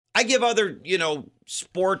I give other,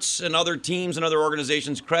 sports and other teams and other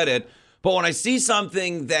organizations credit, but when I see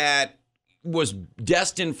something that was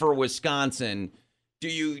destined for Wisconsin, do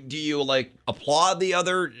you like applaud the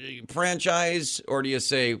other franchise, or do you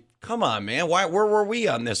say, come on, man, where were we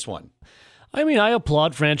on this one? I mean, I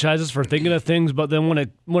applaud franchises for thinking of things, but then when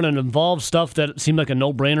it involves stuff that seemed like a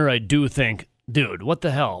no-brainer, I do think, dude, what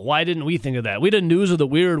the hell? Why didn't we think of that? We did News of the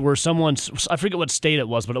Weird where I forget what state it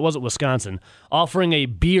was, but it wasn't Wisconsin, offering a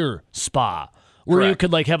beer spa where Correct. you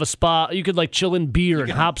could like have a spa, you could like chill in beer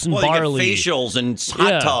and hops and barley. You get facials and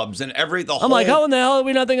hot tubs and I'm like, how in the hell are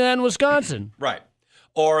we not thinking of that in Wisconsin? Right.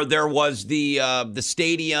 Or there was the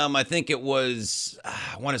stadium, I think it was,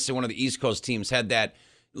 I want to say one of the East Coast teams had that,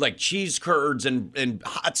 like cheese curds and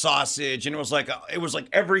hot sausage, and it was like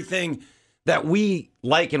everything that we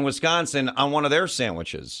like in Wisconsin on one of their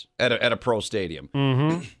sandwiches at a pro stadium.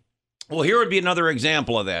 Mm-hmm. Well, here would be another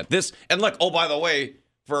example of that. And look, oh, by the way,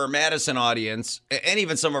 for our Madison audience, and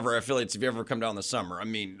even some of our affiliates, if you ever come down this summer, I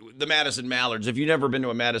mean, the Madison Mallards, if you've never been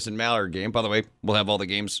to a Madison Mallard game, by the way, we'll have all the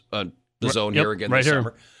games, the zone here again this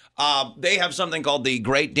summer. They have something called the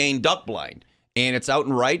Great Dane Duck Blind. And it's out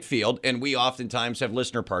in right field, and we oftentimes have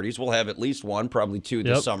listener parties. We'll have at least one, probably two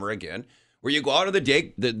this summer again, where you go out of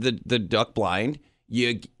the duck blind,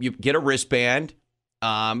 you get a wristband.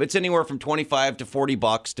 It's anywhere from $25 to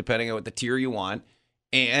 $40, depending on what the tier you want,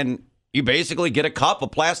 and you basically get a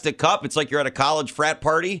plastic cup. It's like you're at a college frat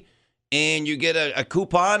party, and you get a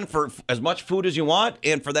coupon for as much food as you want,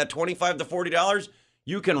 and for that $25 to $40,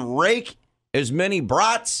 you can rake as many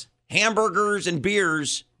brats, hamburgers, and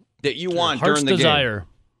beers that you want during the desire.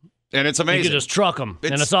 Game. And it's amazing. You can just truck them,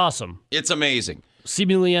 and it's awesome. It's amazing.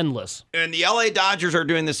 Seemingly endless. And the LA Dodgers are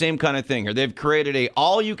doing the same kind of thing here. They've created a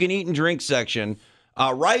all-you-can-eat and drink section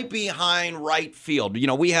right behind right field.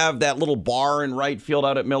 We have that little bar in right field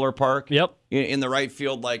out at Miller Park. Yep. In the right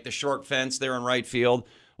field, like the short fence there in right field.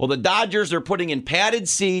 Well, the Dodgers, they're putting in padded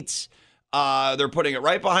seats. They're putting it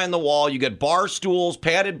right behind the wall. You get bar stools,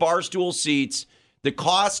 padded bar stool seats. The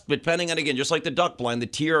cost, depending on, again, just like the duck blind, the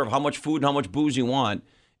tier of how much food and how much booze you want,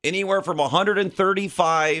 anywhere from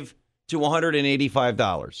 $135 to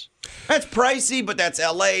 $185. That's pricey, but that's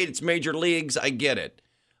LA. It's major leagues. I get it.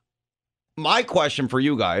 My question for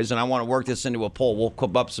you guys, and I want to work this into a poll. We'll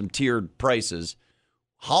come up some tiered prices.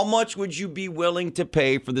 How much would you be willing to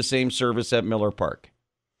pay for the same service at Miller Park?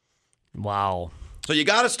 Wow. So you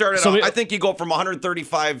got to start it out. I think you go from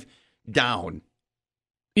 $135 down.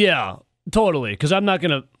 Yeah. Totally, because I'm not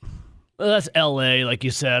going to... That's L.A., like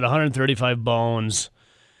you said, 135 bones.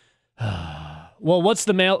 Well, what's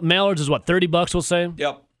the Mallards is what, $30, we'll say?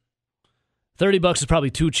 Yep. $30 is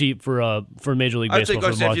probably too cheap for Major League Baseball.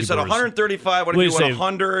 I'd say if you said 135, what if you went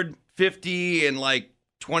 150 and like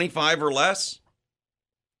 25 or less?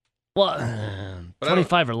 Well,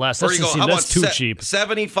 25 or less. That's too cheap.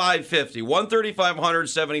 75.50. 135, 100,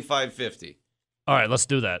 75.50. All right, let's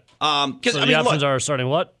do that. So the options are starting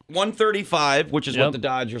what? 135, which is what the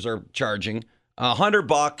Dodgers are charging. $100,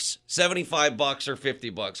 $75, or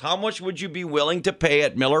 $50. How much would you be willing to pay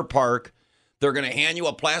at Miller Park? They're going to hand you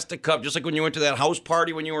a plastic cup, just like when you went to that house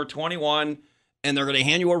party when you were 21, and they're going to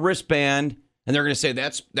hand you a wristband, and they're going to say,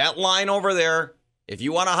 that's that line over there. If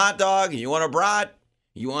you want a hot dog, you want a brat,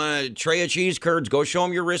 you want a tray of cheese curds, go show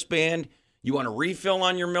them your wristband. You want a refill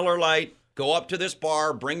on your Miller Lite, go up to this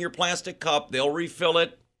bar, bring your plastic cup. They'll refill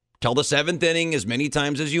it till the seventh inning as many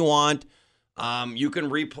times as you want. You can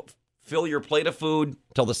refill your plate of food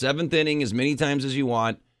till the seventh inning as many times as you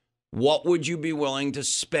want. What would you be willing to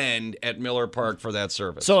spend at Miller Park for that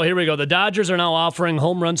service? So here we go. The Dodgers are now offering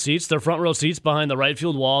home run seats. They're front row seats behind the right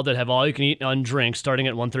field wall that have all you can eat and drink starting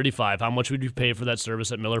at $135. How much would you pay for that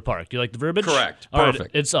service at Miller Park? Do you like the verbiage? Correct. All Perfect.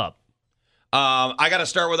 Right, it's up. I got to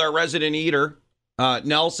start with our resident eater,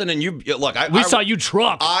 Nelson. And you look. We saw you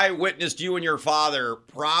truck. I witnessed you and your father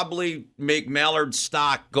probably make Mallard's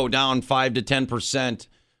stock go down 5 to 10%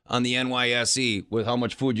 on the NYSE with how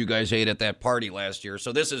much food you guys ate at that party last year.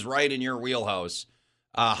 So this is right in your wheelhouse.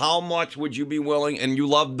 How much would you be willing, and you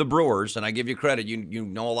love the Brewers, and I give you credit, you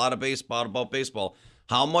know a lot of about baseball.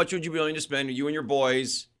 How much would you be willing to spend, you and your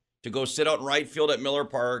boys, to go sit out in right field at Miller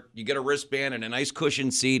Park? You get a wristband and a nice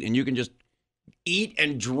cushioned seat, and you can just eat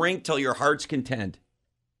and drink till your heart's content.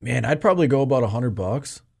 Man, I'd probably go about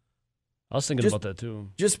 $100. I was thinking about that too.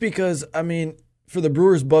 Just because, I mean, for the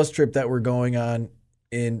Brewers bus trip that we're going on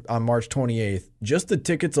March 28th, just the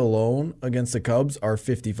tickets alone against the Cubs are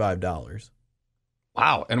 $55.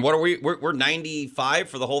 Wow. And what are we're 95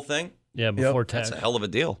 for the whole thing? Yeah, before tax. That's a hell of a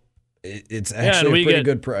deal. It's actually a pretty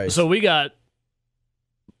good price. So we got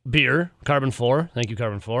beer, Carbon 4. Thank you,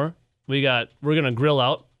 Carbon 4. We're going to grill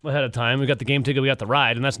out ahead of time. We got the game ticket, we got the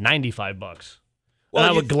ride, and that's $95. Well,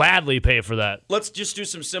 And I would gladly pay for that. Let's just do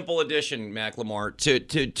some simple addition, Macklemore,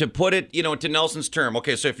 to put it, to Nelson's term.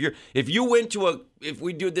 Okay, so if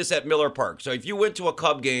we do this at Miller Park, so if you went to a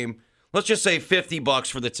Cub game, let's just say $50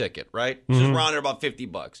 for the ticket, right? Just round it about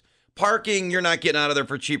 $50. Parking, you're not getting out of there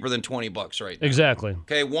for cheaper than $20 right now. Exactly.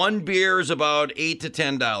 Okay, one beer is about $8 to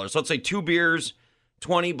 $10. So let's say 2 beers,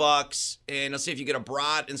 $20, and let's see if you get a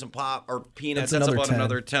brat and some pop or peanuts. That's about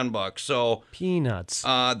another $10. So peanuts.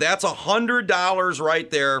 That's $100 right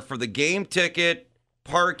there for the game ticket,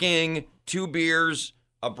 parking, 2 beers,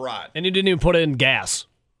 a brat. And you didn't even put in gas.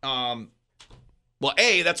 Well,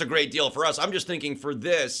 that's a great deal for us. I'm just thinking for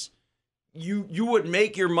this, you would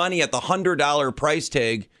make your money at the $100 price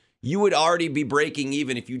tag. You would already be breaking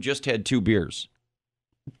even if you just had 2 beers.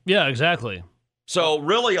 Yeah, exactly. So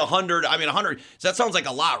really 100, so that sounds like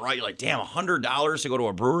a lot, right? You're like, damn, $100 to go to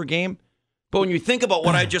a Brewer game? But when you think about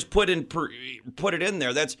what I just put it in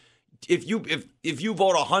there, that's if you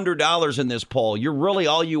vote $100 in this poll, you're really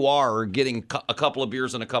all you are getting a couple of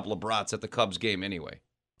beers and a couple of brats at the Cubs game anyway.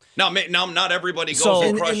 Now not everybody goes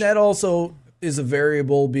and that also is a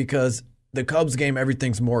variable because the Cubs game,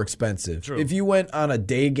 everything's more expensive. True. If you went on a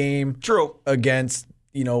day game against,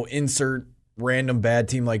 insert random bad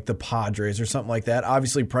team like the Padres or something like that,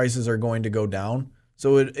 obviously prices are going to go down.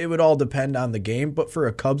 So it would all depend on the game. But for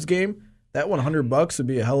a Cubs game, that $100 would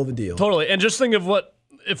be a hell of a deal. Totally. And just think of what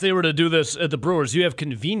if they were to do this at the Brewers. You have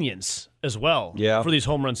convenience as well for these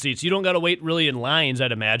home run seats. You don't got to wait really in lines,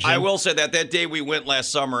 I'd imagine. I will say that day we went last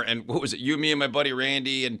summer, and what was it? You, me, and my buddy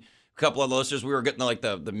Randy, and a couple of listeners, we were getting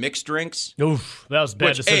the mixed drinks. Oof, that was a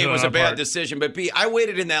bad decision. It was a bad decision. But B, I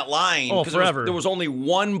waited in that line because forever. There was only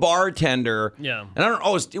one bartender. Yeah. And I don't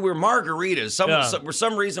know, we were margaritas. For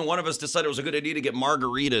some reason, one of us decided it was a good idea to get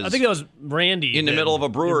margaritas. I think that was Randy. In the middle of a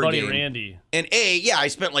Brewer buddy game. Randy. And I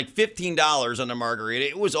spent like $15 on the margarita.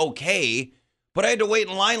 It was okay. But I had to wait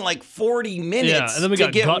in line like 40 minutes and then we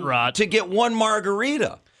got gut rot. to get one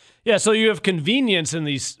margarita. Yeah, so you have convenience in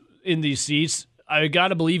these seats. I got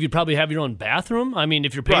to believe you probably have your own bathroom. I mean,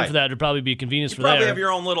 if you're paying for that, it'd probably be convenience for that. You probably have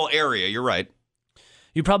your own little area. You're right.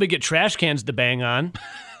 You probably get trash cans to bang on.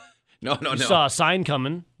 No. You saw a sign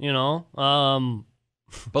coming, By the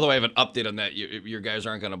way, I have an update on that. Your guys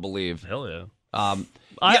aren't going to believe. Hell yeah. I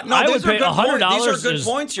would pay $100. These are good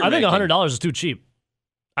points you're making. making. I think $100 is too cheap.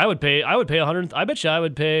 I would pay 100. I bet you I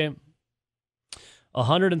would pay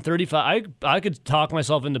 135. I could talk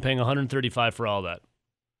myself into paying 135 for all that.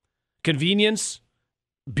 Convenience,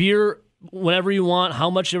 beer whenever you want, how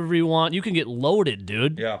much ever you want. You can get loaded,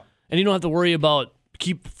 dude. Yeah. And you don't have to worry about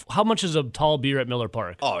how much is a tall beer at Miller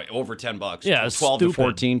Park? Oh, over $10. Yeah, 12 to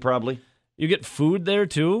 14 probably. You get food there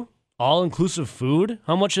too, all inclusive food.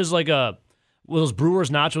 How much is those Brewers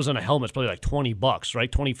nachos and a helmet's probably like $20,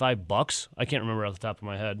 right? $25. I can't remember off the top of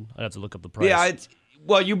my head. I'd have to look up the price. Yeah,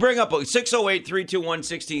 you bring up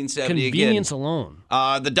 608-321-1670. Convenience alone.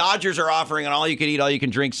 The Dodgers are offering an all-you-can-eat,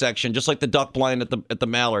 all-you-can-drink section, just like the duck blind at the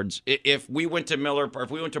Mallards. If we went to if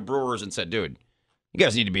we went to Brewers and said, dude, you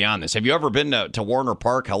guys need to be on this. Have you ever been to Warner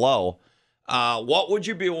Park? Hello. What would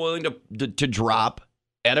you be willing to drop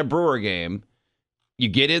at a Brewer game? You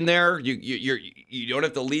get in there. You don't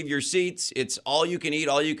have to leave your seats. It's all you can eat,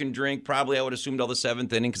 all you can drink. Probably, I would assume, till the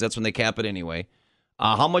 7th inning because that's when they cap it anyway.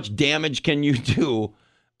 How much damage can you do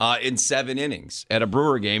in 7 innings at a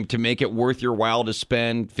Brewer game to make it worth your while to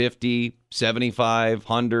spend 50, 75,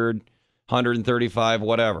 100, 135,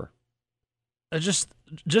 whatever? Just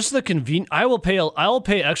the convenience. I'll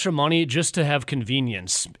pay extra money just to have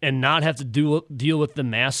convenience and not have to deal with the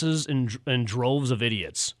masses and droves of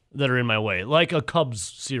idiots that are in my way, like a Cubs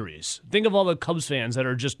series. Think of all the Cubs fans that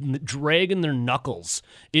are just dragging their knuckles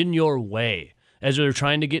in your way as they're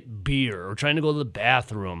trying to get beer or trying to go to the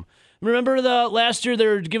bathroom. Remember last year they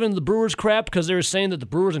were giving the Brewers crap because they were saying that the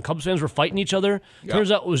Brewers and Cubs fans were fighting each other? Yep.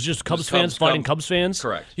 Turns out it was just Cubs fans fighting Cubs fans.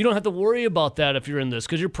 Correct. You don't have to worry about that if you're in this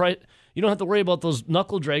because you don't have to worry about those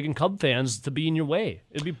knuckle-dragging Cub fans to be in your way.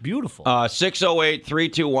 It'd be beautiful.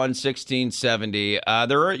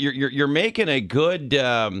 608-321-1670. You're making a good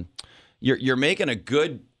you're making a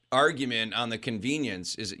good argument on the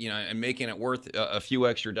convenience and making it worth a few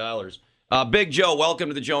extra dollars. Big Joe, welcome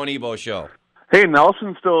to the Joe and Ebo Show. Hey,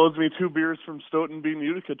 Nelson still owes me 2 beers from Stoughton being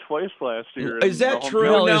Utica twice last year. Is that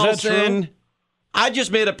true, Nelson? Is that true? I just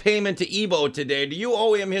made a payment to Ebo today. Do you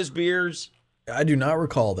owe him his beers? I do not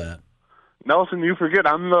recall that. Nelson, you forget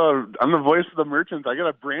I'm the voice of the merchants. I got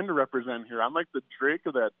a brand to represent here. I'm like the Drake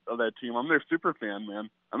of that team. I'm their super fan, man.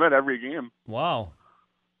 I'm at every game. Wow.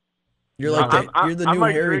 You're like you're the new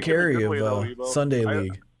like Harry Drake Carey of Sunday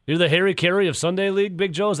League. You're the Harry Carey of Sunday League,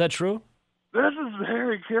 Big Joe. Is that true? This is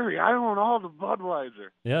Harry Carey. I own all the Budweiser.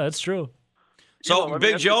 Yeah, that's true. So,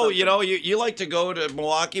 Big Joe, you like to go to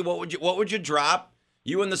Milwaukee. What would you drop?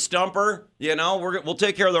 You and the Stumper, we'll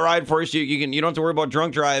take care of the ride for you. So you don't have to worry about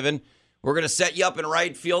drunk driving. We're gonna set you up in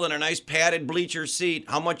right field in a nice padded bleacher seat.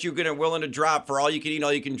 How much you willing to drop for all you can eat,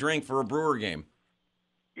 all you can drink for a Brewer game?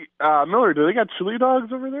 Miller, do they got chili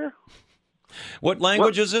dogs over there? What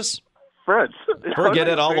language is this? French. Forget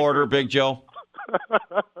it. I'll order, Big Joe.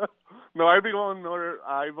 No, I'd be going Miller.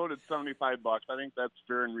 I voted $75. I think that's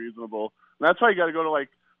fair and reasonable. And that's why you got to go to like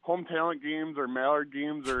home talent games or Mallard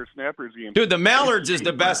games or Snappers games. Dude, the Mallards is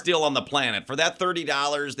the best deal on the planet. For that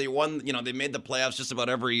 $30, they won. They made the playoffs just about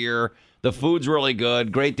every year. The food's really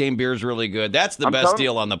good. Great Dane beer's really good. That's the best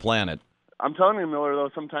deal on the planet. I'm telling you, Miller, though,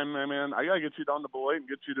 sometime, man, I got to get you down to Beloit and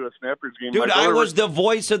get you to a Snappers game. Dude, I was the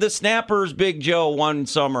voice of the Snappers, Big Joe, one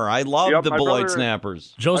summer. I loved the Beloit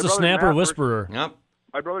Snappers. Joe's the Snapper Whisperer. Yep.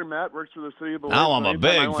 My brother Matt works for the city of Beloit. Now I'm a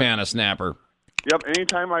big fan of Snapper. Yep,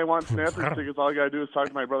 anytime I want Snappers tickets, all I got to do is talk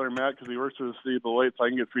to my brother Matt because he works for the city of Beloit, so I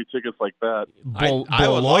can get free tickets like that. I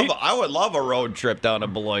would love a road trip down to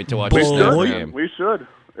Beloit to watch a Snapper game. We should.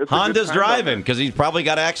 Honda's driving because he's probably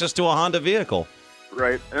got access to a Honda vehicle.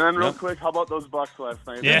 Right. And then real quick, how about those Bucks last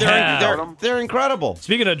night? Yeah. They're incredible.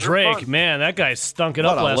 Speaking of Drake, man, that guy stunk it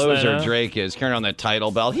up last night. What a loser Drake is, carrying on that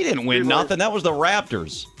title belt. He didn't win nothing. That was the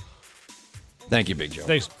Raptors. Thank you, Big Joe.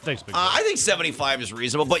 Thanks, Big Joe. I think 75 is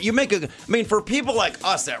reasonable, but for people like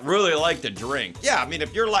us that really like to drink,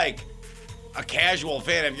 if you're like a casual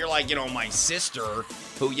fan, if you're like, my sister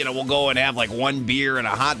who, will go and have like one beer and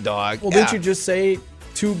a hot dog. Well, didn't you just say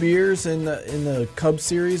 2 beers in the Cubs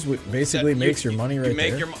series basically makes your money right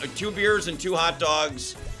there? 2 beers and 2 hot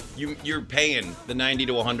dogs, you're paying the $90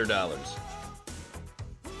 to $100.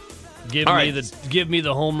 Give me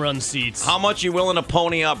the home run seats. How much you willing to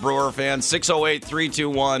pony up, Brewer fans?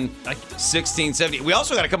 608-321-1670. We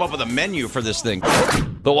also got to come up with a menu for this thing.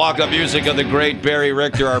 The walk-up music of the great Barry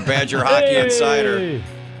Richter, our Badger Hockey Insider.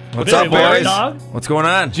 What's up, boys? What's going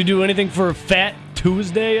on? Did you do anything for Fat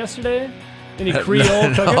Tuesday yesterday? Any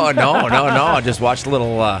Creole cooking? No. I just watched a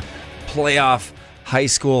little playoff high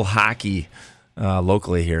school hockey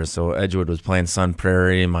locally here. So Edgewood was playing Sun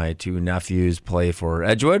Prairie. My 2 nephews play for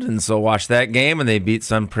Edgewood, and so watched that game, and they beat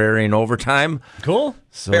Sun Prairie in overtime. Cool.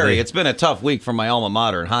 So Barry, it's been a tough week for my alma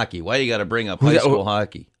mater in hockey. Why you got to bring up high school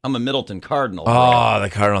hockey? I'm a Middleton Cardinal. Oh, the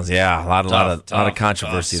Cardinals, yeah. A lot of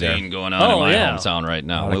controversy there. Scene going on in my hometown right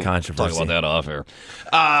now. A lot of controversy. Talk about that off air.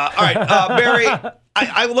 All right, Barry,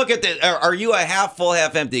 I look at this. Are you a half full,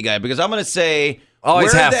 half empty guy? Because I'm going to say,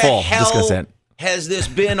 always half full. Just gonna say it. Has this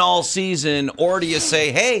been all season, or do you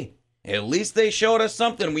say, hey, at least they showed us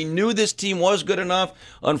something. We knew this team was good enough.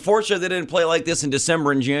 Unfortunately, they didn't play like this in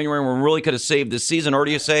December and January when we really could have saved this season. Or do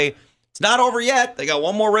you say, it's not over yet. They got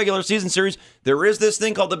one more regular season series. There is this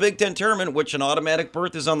thing called the Big Ten Tournament, which an automatic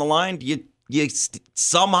berth is on the line. Do you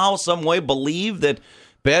somehow, some way believe that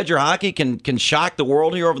Badger hockey can shock the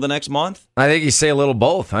world here over the next month? I think you say a little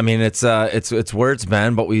both. I mean, it's where it's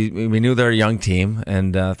been, but we knew they're a young team,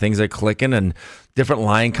 and things are clicking, and different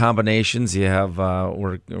line combinations. You have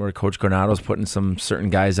where Coach Granado's putting some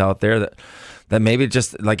certain guys out there that maybe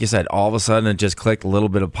just, like you said, all of a sudden it just clicked, a little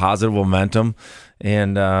bit of positive momentum.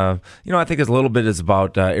 And, I think it's a little bit is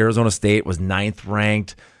about Arizona State was 9th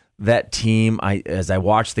ranked. That team, as I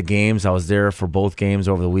watched the games, I was there for both games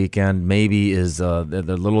over the weekend, maybe is they're a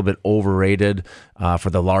little bit overrated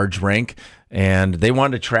for the large rink. And they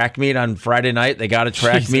wanted a track meet on Friday night. They got a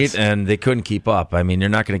track meet, and they couldn't keep up. I mean, you're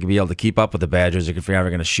not going to be able to keep up with the Badgers if you're ever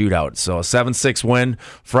going to shoot out. So a 7-6 win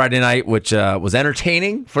Friday night, which was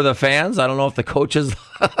entertaining for the fans. I don't know if the coaches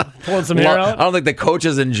pulling some hair out. I don't think the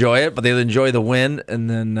coaches enjoy it, but they enjoy the win. And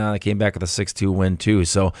then they came back with a 6-2 win too.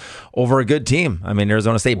 So over a good team. I mean,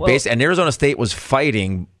 Arizona State and Arizona State was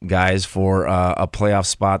fighting, guys, for a playoff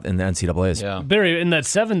spot in the NCAAs. Yeah. Barry, in that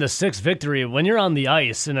 7-6 victory, when you're on the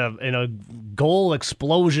ice in a goal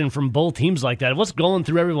explosion from both teams like that, what's going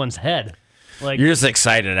through everyone's head? Like, you're just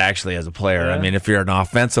excited, actually, as a player. Yeah. I mean, if you're an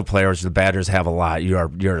offensive player, which the Badgers have a lot, you're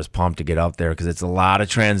just pumped to get out there because it's a lot of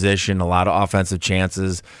transition, a lot of offensive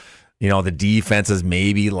chances. The defense is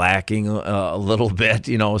maybe lacking a little bit.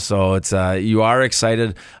 So it's you are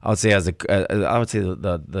excited. I would say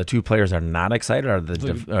the 2 players are not excited are the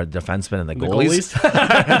defensemen and the goalies.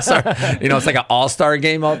 Sorry. It's like an all-star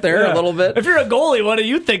game out there a little bit. If you're a goalie, what are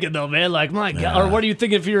you thinking though, man? Like, my God. Or what do you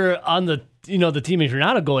think if you're on the team, if you're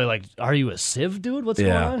not a goalie? Like, are you a civ, dude? What's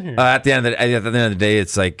going on here? At the end of the day,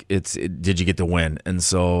 it's like did you get the win? And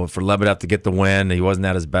so for Lebedev to get the win, he wasn't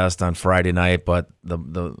at his best on Friday night, but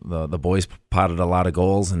the boys potted a lot of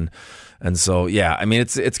goals, and And so, yeah, I mean,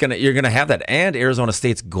 you're gonna have that. And Arizona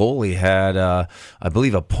State's goalie had, I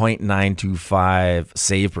believe, a .925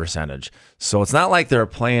 save percentage. So it's not like they're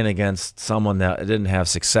playing against someone that didn't have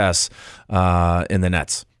success in the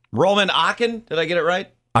nets. Roman Akin, did I get it right?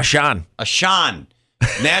 Ashan.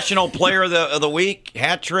 National Player of the Week,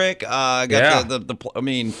 hat trick. What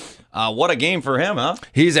a game for him, huh?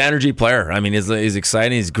 He's an energy player. I mean, he's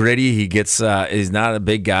exciting. He's gritty. He's not a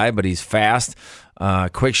big guy, but he's fast,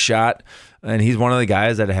 quick shot. And he's one of the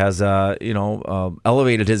guys that has,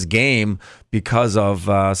 elevated his game because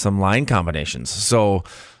of some line combinations. So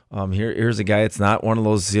here's a guy. It's not one of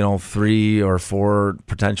those, 3 or 4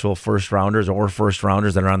 potential first rounders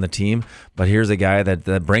that are on the team. But here's a guy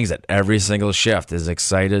that brings it every single shift. Is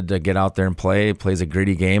excited to get out there and plays a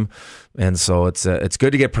gritty game, and so it's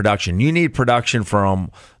good to get production. You need production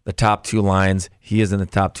from the top 2 lines. He is in the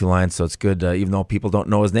top 2 lines, so it's good. Even though people don't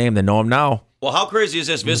know his name, they know him now. Well, how crazy is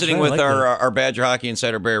this? Visiting with our Badger hockey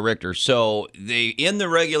insider, Barry Richter. So they in the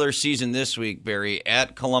regular season this week, Barry,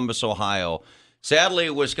 at Columbus, Ohio. Sadly,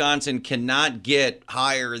 Wisconsin cannot get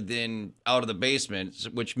higher than out of the basement,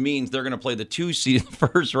 which means they're going to play the 2 seed in the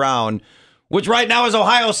first round, which right now is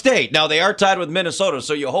Ohio State. Now, they are tied with Minnesota,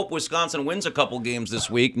 so you hope Wisconsin wins a couple games this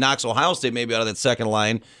week, knocks Ohio State maybe out of that second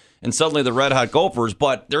line, and suddenly the Red Hot Gophers.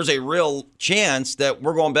 But there's a real chance that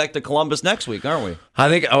we're going back to Columbus next week, aren't we? I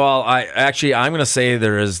think, I'm going to say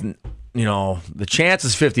there is... the chance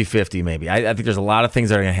is 50-50 maybe. I think there's a lot of things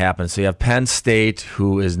that are going to happen. So you have Penn State,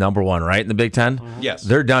 who is number 1, right, in the Big Ten? Yes.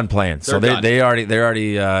 They're done playing. So they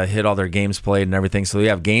already hit all their games played and everything. So you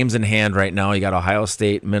have games in hand right now. You got Ohio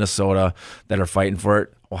State, Minnesota that are fighting for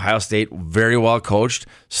it. Ohio State, very well coached.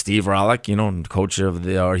 Steve Rollick, coach of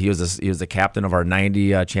he was the captain of our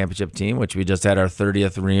 90 championship team, which we just had our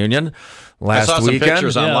 30th reunion last weekend. I saw some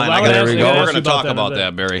pictures online. There we go. We're going to talk about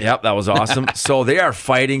that, Barry. Yep, that was awesome. So they are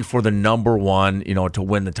fighting for the number 1, to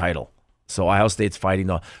win the title. So Ohio State's fighting.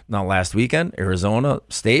 Now, last weekend, Arizona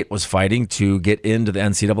State was fighting to get into the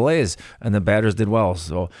NCAAs, and the Badgers did well.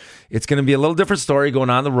 So it's going to be a little different story going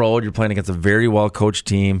on the road. You're playing against a very well-coached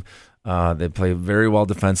team. They play very well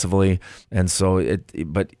defensively, and so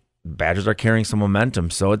but Badgers are carrying some momentum.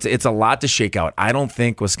 So it's a lot to shake out. I don't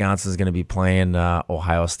think Wisconsin is going to be playing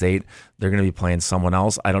Ohio State. They're going to be playing someone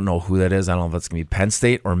else. I don't know who that is. I don't know if it's going to be Penn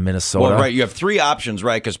State or Minnesota. Well, right. You have 3 options,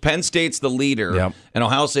 right? Because Penn State's the leader, and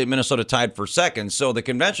Ohio State, Minnesota tied for second. So the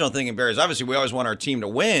conventional thing in Barry is obviously we always want our team to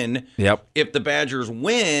win. Yep. If the Badgers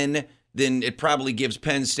win, then it probably gives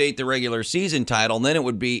Penn State the regular season title. And then it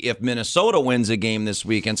would be if Minnesota wins a game this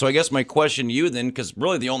weekend. So I guess my question to you then, because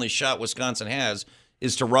really the only shot Wisconsin has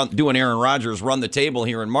is to do an Aaron Rodgers, run the table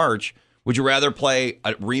here in March. Would you rather play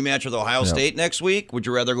a rematch with Ohio State next week? Would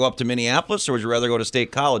you rather go up to Minneapolis, or would you rather go to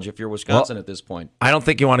State College if you're Wisconsin at this point? I don't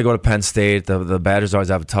think you want to go to Penn State. The Badgers always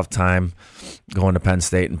have a tough time going to Penn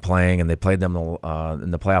State and playing, and they played them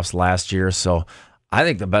in the playoffs last year. So I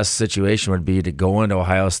think the best situation would be to go into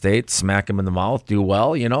Ohio State, smack them in the mouth, do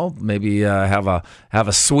well, maybe have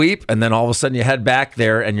a sweep, and then all of a sudden you head back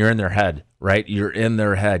there and you're in their head, right? You're in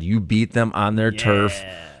their head. You beat them on their turf.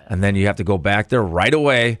 And then you have to go back there right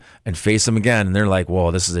away and face them again. And they're like,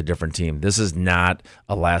 whoa, this is a different team. This is not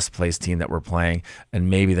a last place team that we're playing. And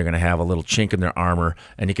maybe they're going to have a little chink in their armor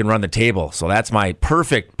and you can run the table. So that's my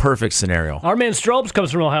perfect scenario. Our man Strobes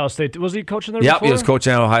comes from Ohio State. Was he coaching there before? Yep, he was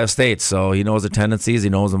coaching at Ohio State. So he knows the tendencies. He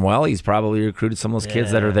knows them well. He's probably recruited some of those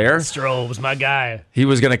kids that are there. Strobes, my guy. He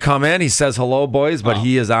was going to come in. He says, hello, boys. But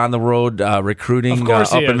he is on the road recruiting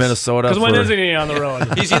up in Minnesota. Because when isn't he on the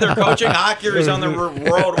road? He's either coaching hockey or he's on the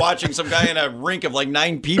road watching some guy in a rink of like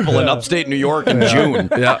 9 people in upstate New York in June.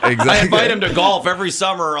 Yeah, exactly. I invite him to golf every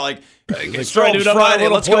summer, Strobes Friday,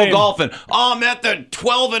 let's go golfing. Oh, I'm at the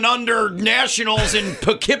 12 and under nationals in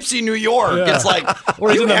Poughkeepsie, New York. Yeah. It's like,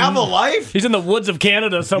 you have a life? He's in the woods of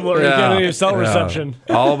Canada somewhere. Getting cell reception.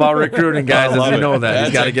 All about recruiting, guys, as you know that.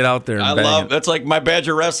 He's got to get out there and that's like my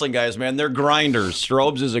Badger wrestling guys, man. They're grinders.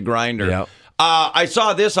 Strobes is a grinder. Yep. I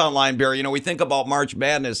saw this online, Barry. We think about March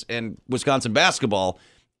Madness and Wisconsin basketball,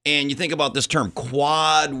 and you think about this term,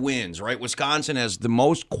 quad wins, right? Wisconsin has the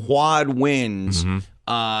most quad wins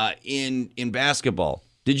in basketball.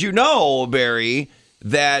 Did you know, Barry,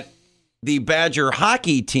 that the Badger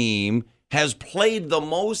hockey team has played the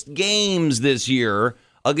most games this year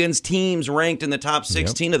against teams ranked in the top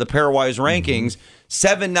 16 of the pairwise rankings,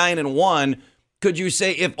 7-9-1. Could you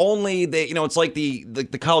say if only they, it's like the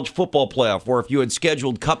college football playoff, where if you had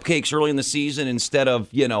scheduled cupcakes early in the season instead of,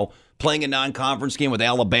 playing a non-conference game with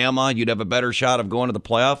Alabama, you'd have a better shot of going to the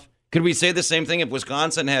playoff? Could we say the same thing if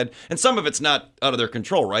Wisconsin had, and some of it's not out of their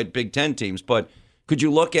control, right? Big Ten teams, but could you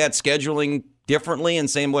look at scheduling differently in the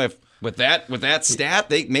same way if With that stat,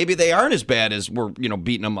 maybe they aren't as bad as we're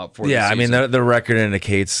beating them up for. Yeah, this I mean season. the record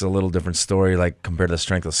indicates a little different story, like compared to the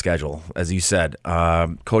strength of schedule, as you said.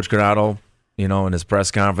 Coach Granato, in his press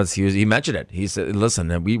conference, he mentioned it. He said,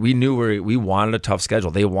 "Listen, we knew we wanted a tough schedule.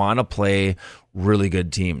 They want to play really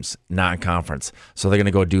good teams, non-conference, so they're going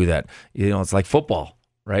to go do that. It's like football,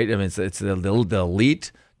 right? I mean, it's the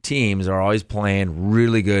elite teams are always playing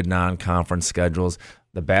really good non-conference schedules.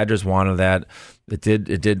 The Badgers wanted that.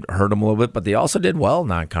 It did hurt them a little bit, but they also did well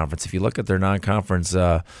non-conference. If you look at their non-conference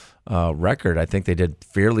record, I think they did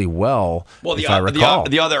fairly well. Well, if I recall.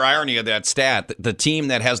 the other irony of that stat, the team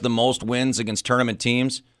that has the most wins against tournament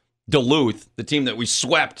teams, Duluth, the team that we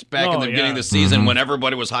swept back in the beginning of the season when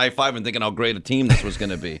everybody was high-fiving thinking how great a team this was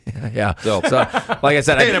going to be. Yeah. So, like I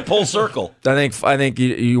said, in a full circle. I think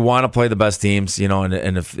you want to play the best teams,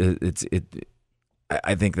 and if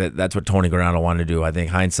I think that's what Tony Granato wanted to do. I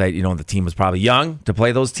think hindsight, the team was probably young to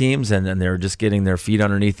play those teams, and they were just getting their feet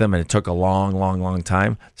underneath them, and it took a long, long, long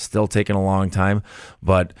time. Still taking a long time,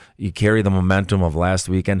 but you carry the momentum of last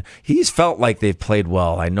weekend. He's felt like they've played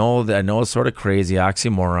well. I know it's sort of crazy,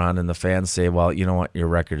 oxymoron, and the fans say, well, you know what, your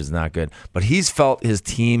record is not good. But he's felt his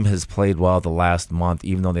team has played well the last month,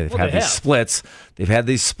 even though they've had these splits. They've had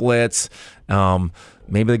these splits.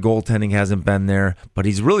 Maybe the goaltending hasn't been there, but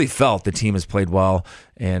he's really felt the team has played well,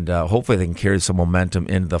 and hopefully they can carry some momentum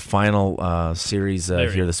into the final series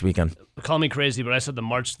here this weekend. Call me crazy, but I said the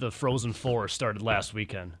March to the Frozen Four started last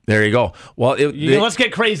weekend. There you go. Well, let's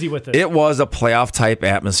get crazy with it. It was a playoff-type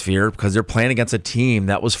atmosphere because they're playing against a team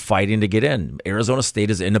that was fighting to get in. Arizona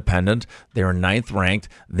State is independent. They were 9th ranked.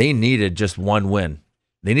 They needed just one win.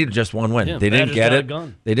 They needed just one win. Yeah, they didn't get it.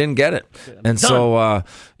 They didn't get it. And so,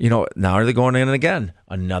 now they're going in again.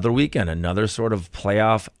 Another weekend, another sort of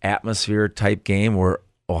playoff atmosphere type game where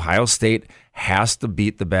Ohio State has to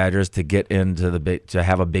beat the Badgers to get into to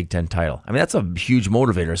have a Big Ten title. I mean, that's a huge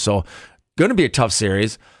motivator. So, going to be a tough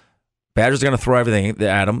series. Badgers are going to throw everything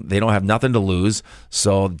at them. They don't have nothing to lose.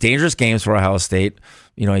 So, dangerous games for Ohio State.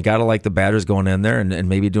 You got to like the Badgers going in there and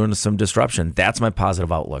maybe doing some disruption. That's my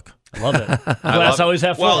positive outlook. Love it. Glass always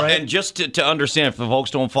have full, right? And just to understand, if the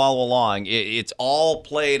folks don't follow along, it's all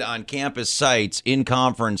played on campus sites in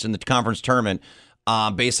conference, in the conference tournament,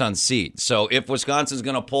 based on seed. So if Wisconsin's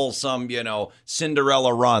going to pull some,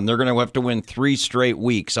 Cinderella run, they're going to have to win 3 straight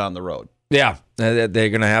weeks on the road. Yeah, they're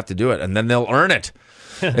going to have to do it, and then they'll earn it.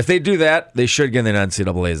 If they do that, they should get in the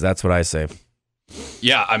NCAAs. That's what I say.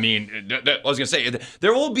 Yeah, I mean, I was going to say,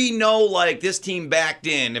 there will be no, this team backed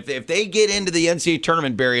in. If they get into the NCAA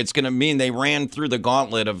tournament, Barry, it's going to mean they ran through the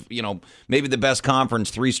gauntlet of, maybe the best conference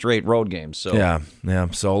 3 straight road games. So Yeah.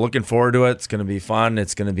 So looking forward to it. It's going to be fun.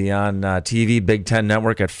 It's going to be on TV, Big Ten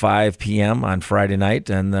Network at 5 p.m. on Friday night.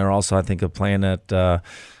 And they're also, I think, playing at,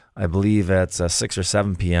 I believe, at 6 or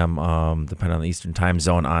 7 p.m., depending on the Eastern time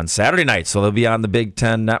zone, on Saturday night. So they'll be on the Big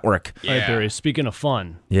Ten Network. Yeah. All right, Barry, speaking of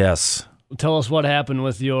fun. Yes. Tell us what happened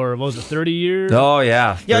with your, 30 years? Oh,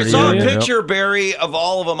 yeah. Yeah, I saw a picture, Barry, of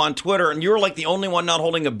all of them on Twitter, and you were like the only one not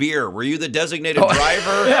holding a beer. Were you the designated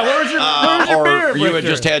driver? Yeah, where's your beer? Or you had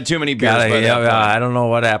just had too many beers. I don't know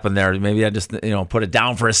what happened there. Maybe I just, put it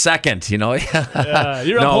down for a second, Yeah,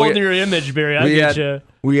 you're upholding your image, Barry. I get you.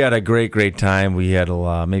 We had a great time. We had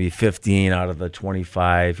maybe 15 out of the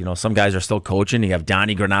 25. Some guys are still coaching. You have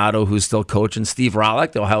Donnie Granato, who's still coaching. Steve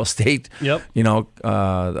Rollick, the Ohio State. Yep.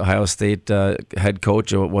 Ohio State head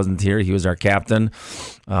coach wasn't here. He was our captain.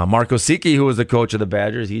 Marco Sicchi, who was the coach of the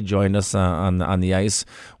Badgers, he joined us on the ice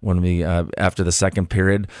when we after the second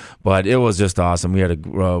period. But it was just awesome. We had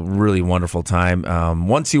a really wonderful time.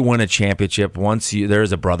 Once you win a championship,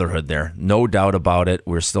 there's a brotherhood there, no doubt about it.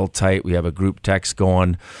 We're still tight. We have a group text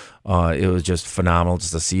going. It was just phenomenal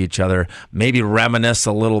just to see each other. Maybe reminisce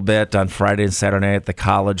a little bit on Friday and Saturday night at the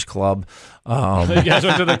college club. You guys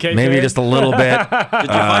went to the KK? Maybe just a little bit. Did you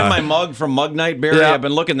find my mug from Mug Night, Barry? Yeah. I've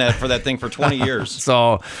been looking for that thing for 20 years.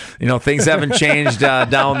 So, things haven't changed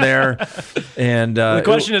down there. And the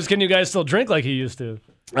question is, can you guys still drink like you used to?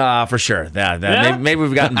 For sure. Maybe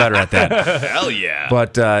we've gotten better at that. Hell yeah!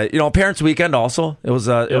 But Parents' Weekend also. It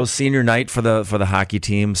was senior night for the hockey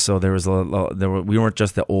team. So there was we weren't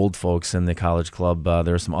just the old folks in the college club.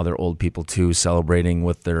 There were some other old people too celebrating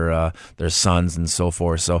with their sons and so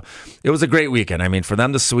forth. So it was a great weekend. I mean, for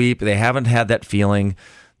them to sweep, they haven't had that feeling.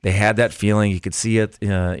 They had that feeling. You could see it.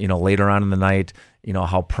 Later on in the night.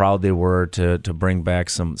 How proud they were to bring back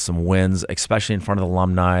some wins, especially in front of the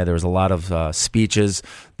alumni. There was a lot of speeches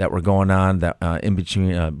that were going on that in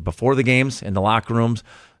between before the games in the locker rooms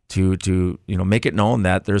to make it known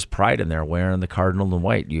that there's pride in there wearing the cardinal and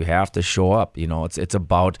white. You have to show up. It's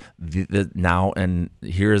about the now, and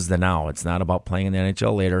here's the now. It's not about playing in the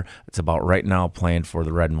NHL later. It's about right now playing for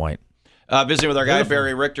the red and white. Visiting with our guy,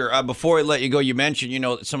 Barry Richter. Before I let you go, you mentioned,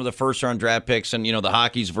 some of the first-round draft picks and, the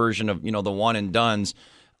hockey's version of, the one-and-dones.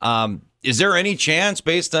 Is there any chance,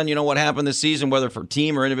 based on, what happened this season, whether for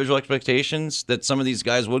team or individual expectations, that some of these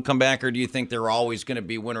guys would come back, or do you think they're always going to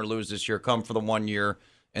be win or lose this year, come for the 1 year,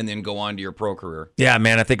 and then go on to your pro career? Yeah,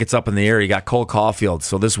 man, I think it's up in the air. You got Cole Caulfield.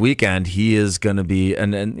 So this weekend, he is going to be,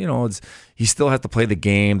 he still has to play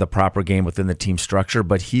the proper game within the team structure,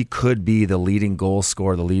 but he could be the leading goal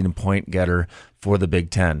scorer, the leading point getter for the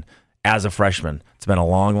Big Ten as a freshman. It's been a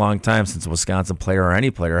long, long time since a Wisconsin player or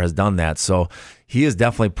any player has done that. So he has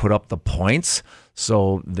definitely put up the points.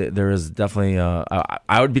 So there is definitely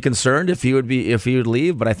I would be concerned if he would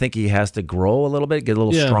leave, but I think he has to grow a little bit, get a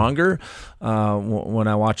little stronger when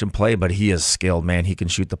I watch him play. But he is skilled, man. He can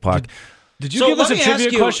shoot the puck. Did you give us a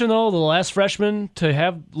trivia question, though? The last freshman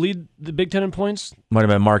to lead the Big Ten in points? Might have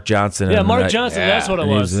been Mark Johnson. Yeah, Mark Johnson. That's what it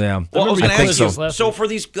was. Well, I was going to ask you, so for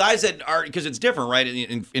these guys that are, because it's different, right?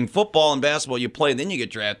 In football and basketball, you play, then you get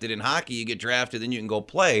drafted. In hockey, you get drafted, then you can go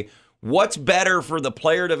play. What's better for the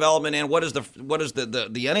player development, and what is the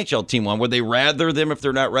NHL team want? Would they rather them, if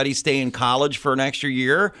they're not ready, stay in college for an extra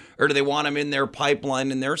year, or do they want them in their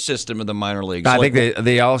pipeline in their system of the minor leagues? I think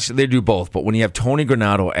they do both. But when you have Tony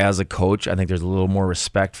Granato as a coach, I think there's a little more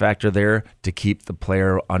respect factor there to keep the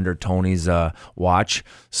player under Tony's watch.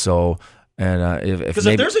 So, and if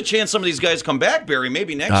there's a chance some of these guys come back, Barry,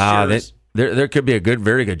 maybe next year. There could be a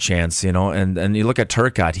very good chance, and you look at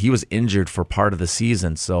Turcotte, he was injured for part of the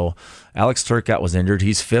season. So Alex Turcotte was injured.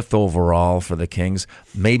 He's 5th overall for the Kings.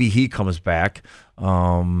 Maybe he comes back.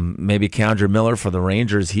 Maybe K'Andre Miller for the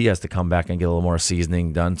Rangers, he has to come back and get a little more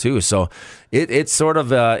seasoning done too. So it's sort of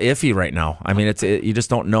iffy right now. I mean, you just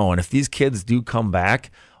don't know. And if these kids do come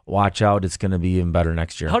back, watch out. It's going to be even better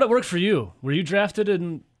next year. How'd it work for you? Were you drafted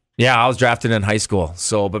in... Yeah, I was drafted in high school.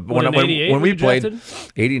 So, but when we played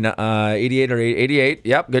 88 or 88,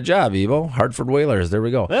 yep, good job, Evo. Hartford Whalers. There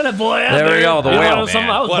we go. There we go. The Whale. I was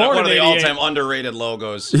born one in of the 88. all-time underrated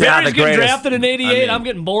logos. Yeah, Barry's getting drafted in 88. I'm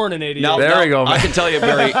getting born in 88. There we go, man. I can tell you,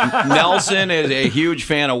 Barry, Nelson is a huge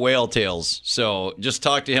fan of Whale Tales. So just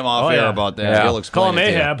talk to him off air about that. Yeah. He'll explain. Call him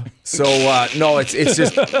Ahab. So no, it's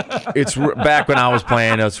just it's back when I was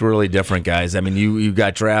playing. It's really different, guys. I mean, you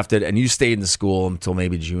got drafted and you stayed in the school until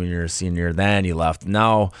maybe junior or senior. Then you left.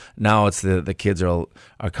 Now it's the kids are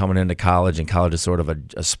coming into college, and college is sort of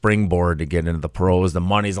a springboard to get into the pros. The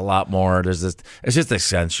money's a lot more. It's just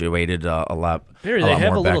accentuated a lot. Barry, they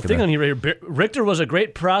have a little thing on here. Richter was a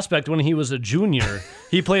great prospect when he was a junior.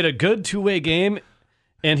 He played a good two-way game.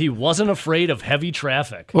 And he wasn't afraid of heavy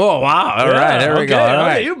traffic. Oh, wow. All right. There we go. All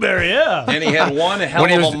right. Okay, you, Barry, yeah. And he had one hell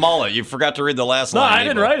of a mullet. You forgot to read the last line. No, I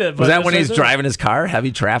didn't write it. Was that when he's driving his car?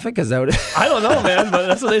 Heavy traffic? Is that what I don't know, man, but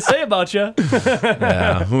that's what they say about you.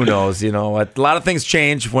 Yeah, who knows? You know what? A lot of things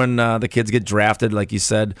change when the kids get drafted. Like you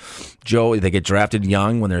said, Joe, they get drafted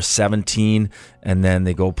young when they're 17, and then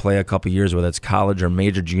they go play a couple years, whether it's college or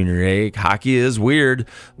major junior A. Hockey is weird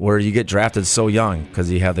where you get drafted so young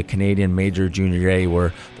because you have the Canadian major junior A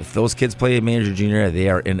where if those kids play major junior A, they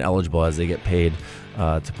are ineligible as they get paid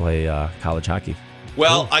to play college hockey.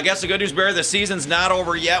 Well, I guess the good news, Barry, the season's not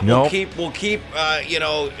over yet. Nope. We'll keep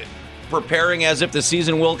preparing as if the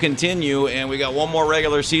season will continue, and we got one more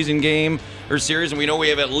regular season game or series, and we know we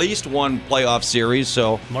have at least one playoff series.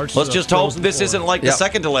 So let's just hope this isn't like the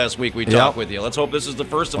second to last week we talked with you. Let's hope this is the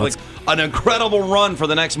first of an incredible run for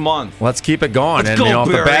the next month. Let's keep it going. Let's go, if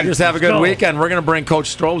the Barry. Badgers have a good weekend, we're going to bring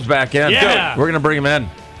Coach Strobes back in. Yeah. We're going to bring him in.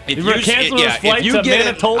 If you get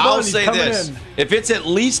Manitoba, I'll say this. in. If it's at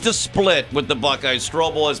least a split with the Buckeyes,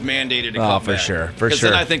 Strobel is mandated to come for back. sure. Because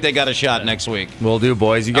then I think they got a shot next week. We'll do,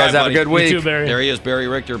 boys. You guys have a good week. You too, Barry. There he is, Barry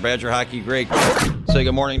Richter, Badger Hockey Great. Say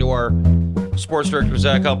good morning to our sports director,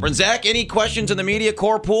 Zach Halpern. Zach, any questions in the media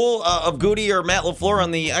core pool of Goody or Matt LaFleur on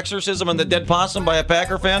the exorcism on the dead possum by a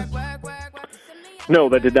Packer fan? No,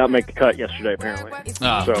 that did not make the cut yesterday, apparently.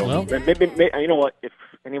 Maybe, you know what? If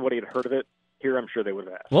anybody had heard of it here, I'm sure they would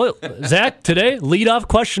have asked. Well, Zach, today, lead-off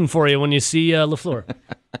question for you when you see LaFleur.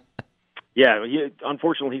 Yeah,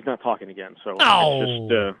 unfortunately, he's not talking again. So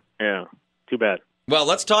it's just, too bad. Well,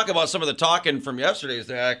 let's talk about some of the talking from yesterday,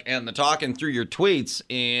 Zach, and the talking through your tweets.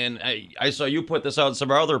 And I saw you put this out and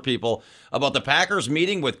some other people about the Packers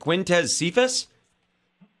meeting with Quintez Cephas.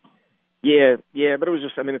 Yeah, but it was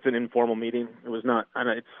just, it's an informal meeting. It was not,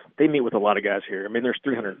 they meet with a lot of guys here. There's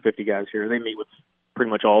 350 guys here. They meet with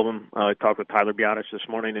pretty much all of them. I talked with Tyler Biotis this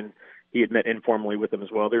morning, and he had met informally with them as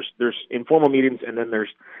well. There's informal meetings, and then there's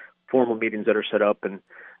formal meetings that are set up, and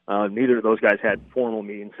neither of those guys had formal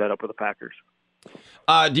meetings set up with the Packers.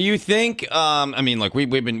 Do you think?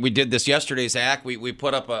 We did this yesterday, Zach. We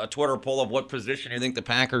put up a Twitter poll of what position you think the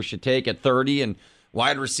Packers should take at 30 and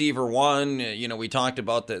wide receiver 1. We talked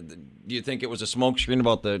about do you think it was a smokescreen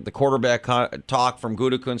about the quarterback talk from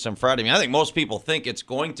Gutekunst on Friday? I mean, I think most people think it's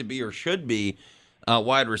going to be or should be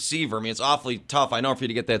wide receiver. I mean, it's awfully tough. I know for you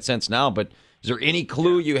to get that sense now, but is there any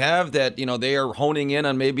clue you have that they are honing in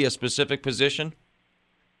on maybe a specific position?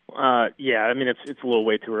 Yeah, I mean it's a little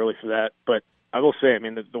way too early for that, but I will say, I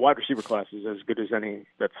mean the wide receiver class is as good as any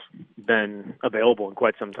that's been available in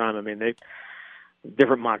quite some time. I mean they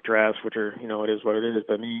different mock drafts, which are it is what it is.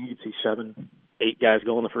 But I mean you could see 7, 8 guys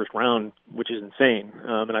go in the first round, which is insane.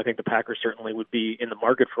 And I think the Packers certainly would be in the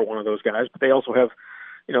market for one of those guys, but they also have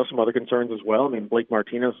some other concerns as well. I mean, Blake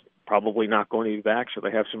Martinez probably not going to be back, so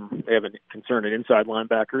they have a concern at inside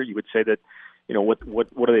linebacker. You would say that, what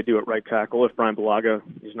do they do at right tackle if Brian Bulaga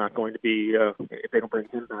is not going to be, if they don't bring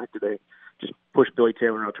him back, do they just push Billy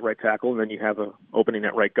Taylor out to right tackle, and then you have an opening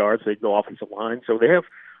at right guard, so they go offensive line. So they have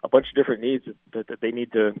a bunch of different needs that they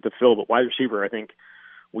need to fill, but wide receiver, I think,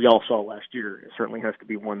 we all saw last year, it certainly has to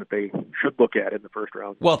be one that they should look at in the first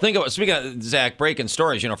round. Well, speaking of Zach, breaking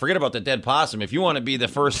stories, forget about the dead possum. If you want to be the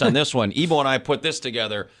first on this one, Ebo and I put this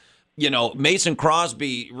together. Mason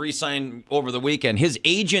Crosby re-signed over the weekend. His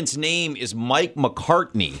agent's name is Mike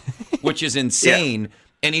McCartney, which is insane. Yeah.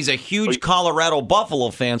 And he's a huge Colorado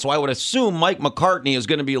Buffalo fan, so I would assume Mike McCartney is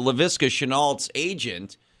going to be Laviska Shenault's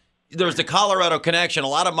agent. There's the Colorado connection. A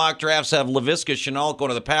lot of mock drafts have Laviska Shenault going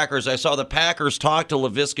to the Packers. I saw the Packers talk to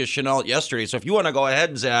Laviska Shenault yesterday. So if you want to go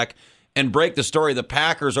ahead, Zach, and break the story, the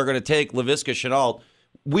Packers are going to take Laviska Shenault.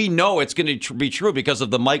 We know it's going to be true because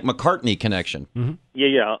of the Mike McCartney connection. Mm-hmm.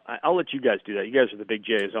 Yeah. I'll let you guys do that. You guys are the big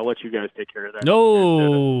J's. I'll let you guys take care of that.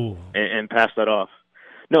 No. And pass that off.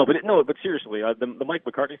 No, but seriously, the Mike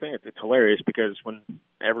McCarthy thing, it's hilarious because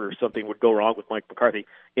whenever something would go wrong with Mike McCarthy,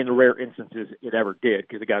 in the rare instances it ever did,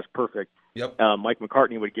 because the guy's perfect, Yep. Mike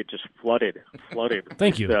McCarthy would get just flooded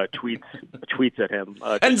Thank you. tweets at him.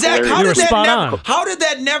 And Zach, how did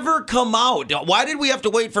that never come out? Why did we have to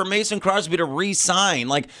wait for Mason Crosby to re-sign?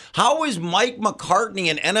 Like, how is Mike McCarthy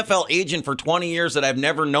an NFL agent for 20 years that I've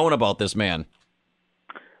never known about this man?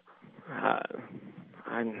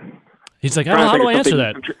 He's like, how do I answer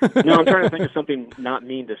that? I'm trying to think of something not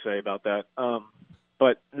mean to say about that.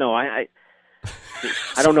 But no, I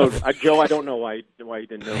don't know, Joe. I don't know why you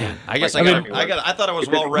didn't know. I guess I thought it was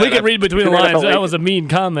well read. We can read between the lines. That was a mean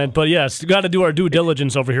comment, but yes, got to do our due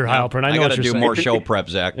diligence over here, Heilprin. I know what you're saying. I got to do more show prep,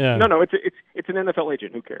 Zach. Yeah. No, it's an NFL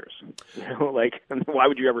agent. Who cares? Why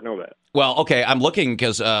would you ever know that? Well, okay, I'm looking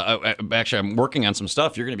because actually I'm working on some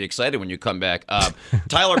stuff. You're going to be excited when you come back.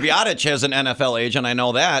 Tyler Biadasz has an NFL agent. I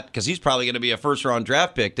know that because he's probably going to be a first-round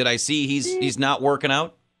draft pick. Did I see he's not working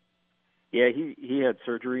out? Yeah, he had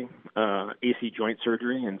surgery, AC joint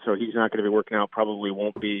surgery, and so he's not going to be working out. Probably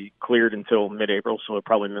won't be cleared until mid-April, so he'll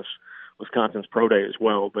probably miss Wisconsin's pro day as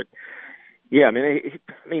well. But yeah, I mean,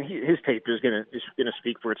 his tape is going to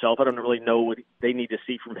speak for itself. I don't really know what they need to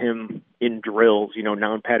see from him in drills,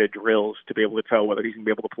 non-padded drills, to be able to tell whether he's going to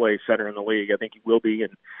be able to play center in the league. I think he will be,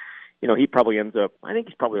 and he probably ends up. I think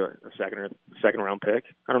he's probably a second round pick.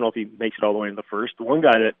 I don't know if he makes it all the way in the first. The one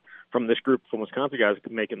guy that from this group from Wisconsin guys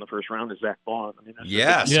could make in the first round is Zach Vaughn. I mean,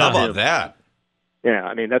 how about that? Yeah,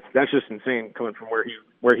 I mean that's just insane coming from where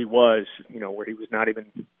he was, where he was not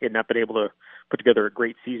been able to put together a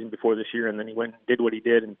great season before this year, and then he went and did what he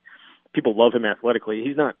did, and people love him athletically.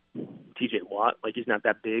 He's not TJ Watt, like he's not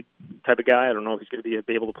that big type of guy. I don't know if he's going to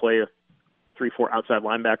be able to play a 3-4 outside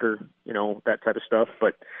linebacker, that type of stuff,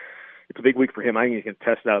 but it's a big week for him. I think he's going to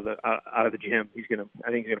test out of the gym.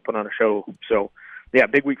 I think he's going to put on a show. So. Yeah,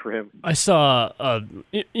 big week for him. I saw,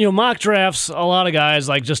 mock drafts, a lot of guys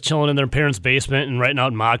like just chilling in their parents' basement and writing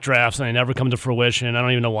out mock drafts, and they never come to fruition. I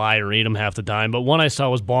don't even know why I read them half the time. But one I saw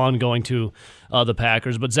was Vaughn going to the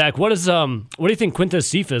Packers. But, Zach, what do you think Quintez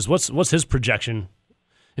Cephas is? What's his projection,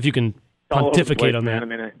 if you can pontificate on that?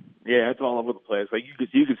 Man. I mean, it's all over the place. Like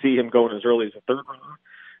you could see him going as early as the third round,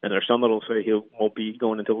 and there's some that'll say he won't be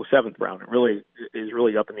going until the seventh round. It really is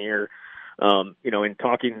really up in the air. In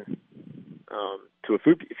talking to a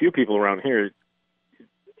few people around here,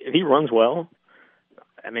 if he runs well,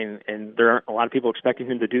 I mean, and there aren't a lot of people expecting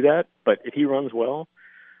him to do that, but if he runs well,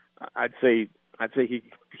 I'd say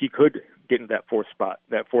he could get in that fourth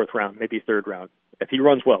round, maybe third round, if he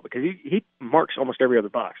runs well, because he marks almost every other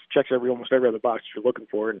box, checks almost every other box that you're looking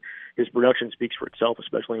for, and his production speaks for itself,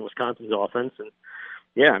 especially in Wisconsin's offense. And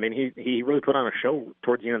yeah, I mean, he really put on a show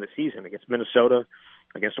towards the end of the season against Minnesota.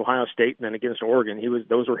 against Ohio State and then against Oregon.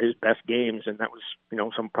 Those were his best games, and that was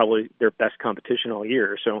probably their best competition all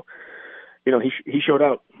year. So he showed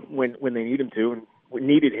up when they needed him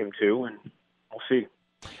to, and we'll see.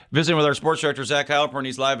 Visiting with our sports director, Zach Heilpern.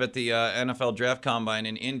 He's live at the NFL Draft Combine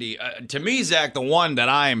in Indy. To me, Zach, the one that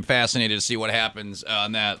I am fascinated to see what happens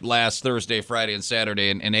on that last Thursday, Friday, and Saturday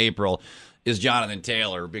in April is Jonathan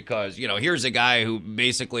Taylor, because, here's a guy who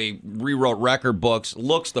basically rewrote record books,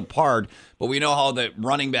 looks the part, but we know how the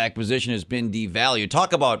running back position has been devalued.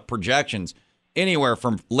 Talk about projections. Anywhere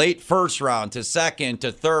from late first round to second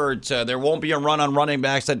to third to there won't be a run on running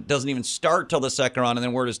backs that doesn't even start till the second round, and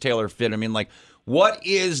then where does Taylor fit? I mean, what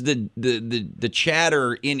is the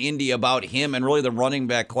chatter in Indy about him and really the running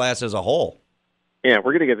back class as a whole? Yeah,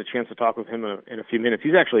 we're going to get the chance to talk with him in a few minutes.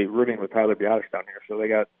 He's actually rooting with Tyler Biadasz down here, so they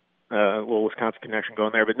got a little Wisconsin connection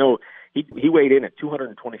going there. But no, he weighed in at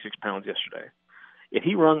 226 pounds yesterday. If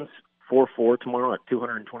he runs 4.4 tomorrow at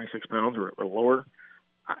 226 pounds or lower,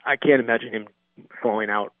 I can't imagine him falling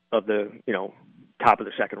out of the top of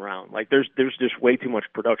the second round. There's just way too much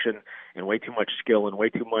production and way too much skill and way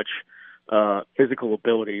too much physical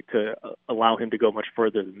ability to allow him to go much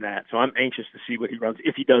further than that. So I'm anxious to see what he runs.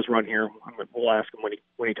 If he does run here, we'll ask him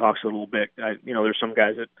when he talks a little bit. There's some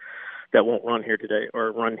guys that won't run here today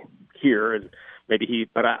or run here, and maybe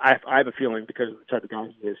but I have a feeling, because of the type of guy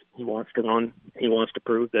he is, he wants to run. He wants to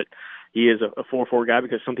prove that he is a 4.4 guy,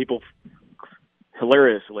 because some people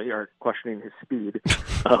hilariously are questioning his speed,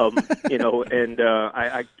 and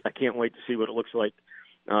I can't wait to see what it looks like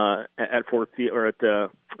at Ford Field or at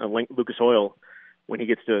Lucas Oil when he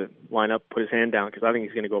gets to line up, put his hand down, because I think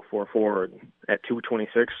he's going to go 4.4 at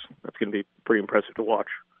 226. That's going to be pretty impressive to watch.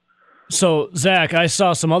 So, Zach, I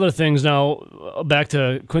saw some other things now. Back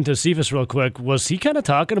to Quintez Cephas real quick. Was he kind of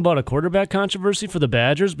talking about a quarterback controversy for the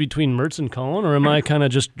Badgers between Mertz and Cohen, or am I kind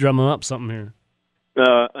of just drumming up something here?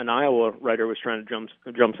 An Iowa writer was trying to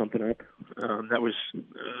drum something up. That was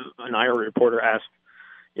an Iowa reporter asked,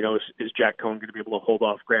 is Jack Cohen going to be able to hold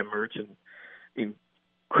off Graham Mertz? And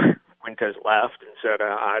Quintez laughed and said,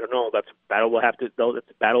 "I don't know. That's a battle. It's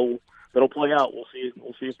a battle that'll play out. We'll see.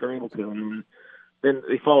 We'll see if they're able to." And then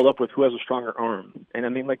they followed up with who has a stronger arm. And I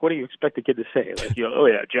mean, what do you expect the kid to say? Oh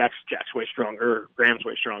yeah, Jack's way stronger, or Graham's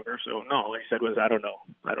way stronger. So no, all he said was, I don't know.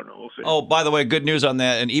 We'll see. Oh, by the way, good news on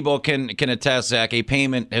that. And Ebo can attest, Zach, a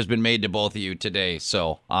payment has been made to both of you today.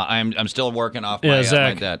 So I'm still working off my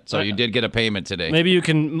debt. So you did get a payment today. Maybe you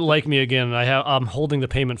can like me again. I'm holding the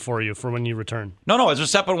payment for you for when you return. No, it's a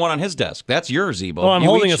separate one on his desk. That's yours, Ebo. Oh, I'm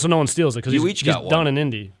holding it so no one steals it, because he's got done in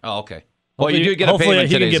Indy. Oh, okay. Well, you do get a payment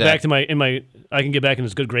he today, can get Zach. back to I can get back in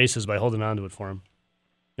his good graces by holding on to it for him.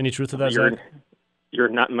 Any truth to that, Zach? You're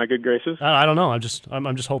not in my good graces? I don't know. I'm just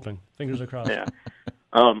hoping. Fingers are crossed. Yeah.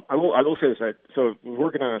 I will say this. So we're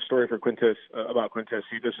working on a story for Quintez about Quintez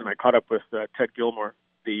Cephas, and I caught up with Ted Gilmore,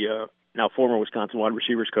 the now former Wisconsin wide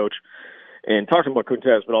receivers coach, and talked to him about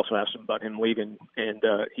Quintez, but also asked him about him leaving. And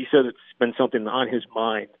he said it's been something on his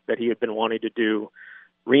mind that he had been wanting to do.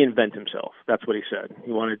 Reinvent himself. That's what he said.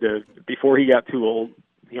 He wanted to, before he got too old,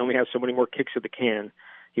 he only has so many more kicks at the can.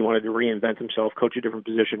 He wanted to reinvent himself, coach a different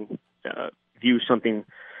position, view something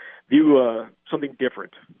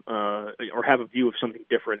different, or have a view of something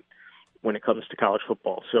different when it comes to college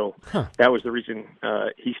football. So that was the reason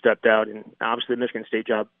he stepped out. And obviously the Michigan State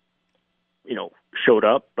job, showed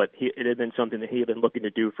up, but it had been something that he had been looking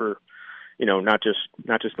to do for, not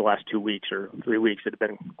just the last 2 weeks or 3 weeks. It had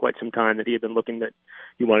been quite some time that he had been looking that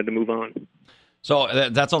he wanted to move on. So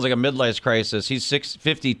that sounds like a midlife crisis. He's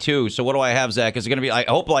 652. So what do I have, Zach? Is it going to be? I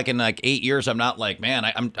hope in 8 years I'm not man,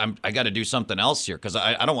 I got to do something else here, because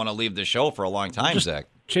I don't want to leave the show for a long time, just Zach.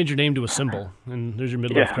 Change your name to a symbol, and there's your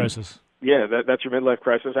midlife crisis. Yeah, that's your midlife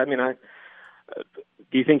crisis. I mean,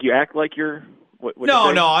 do you think you act like you're?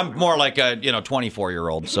 No, I'm more like a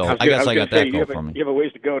 24-year-old. So I guess I got that going for me. You have a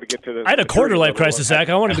ways to go to get to the. I had a quarter life crisis, Zach.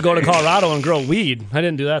 I wanted to go to Colorado and grow weed. I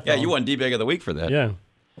didn't do that. Yeah, you won D-Bag of the Week for that. Yeah.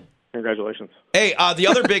 Congratulations. Hey, the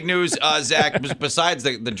other big news, Zach, besides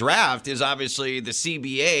the draft, is obviously the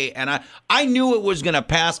CBA, and I knew it was going to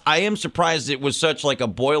pass. I am surprised it was such a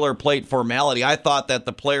boilerplate formality. I thought that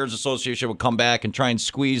the Players Association would come back and try and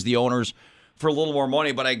squeeze the owners for a little more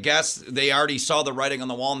money, but I guess they already saw the writing on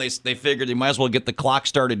the wall, and they figured they might as well get the clock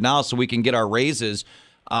started now so we can get our raises.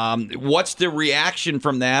 What's the reaction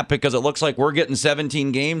from that? Because it looks like we're getting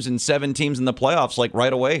 17 games and 7 teams in the playoffs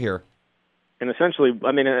right away here. And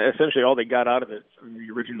essentially all they got out of it from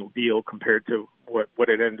the original deal compared to what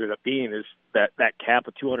it ended up being is that cap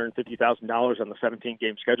of $250,000 on the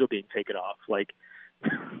 17-game schedule being taken off.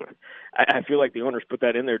 I feel like the owners put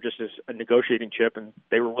that in there just as a negotiating chip, and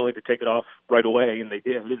they were willing to take it off right away, and they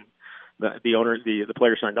did. And the owner, the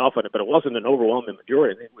player signed off on it, but it wasn't an overwhelming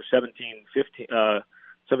majority. It was 17-15,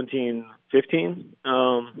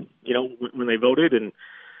 when they voted, and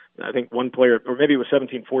I think one player, or maybe it was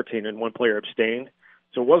 17-14, and one player abstained.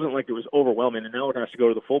 So it wasn't like it was overwhelming, and now it has to go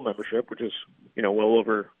to the full membership, which is, well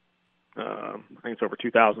over, I think it's over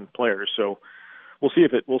 2,000 players. So we'll see.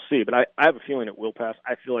 But I have a feeling it will pass.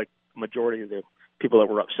 I feel like the majority of the people that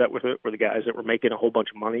were upset with it were the guys that were making a whole bunch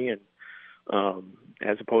of money, and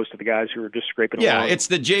as opposed to the guys who were just scraping along. Yeah, it's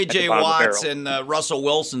the J.J. Watts and Russell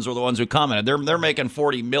Wilsons were the ones who commented. They're making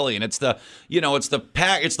 $40 million. It's the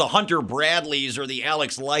Hunter Bradleys or the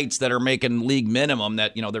Alex Lights that are making league minimum.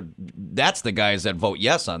 That's the guys that vote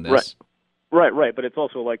yes on this. Right. But it's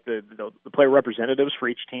also like the player representatives for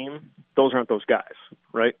each team. Those aren't those guys,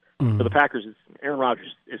 right? Mm-hmm. For the Packers, Aaron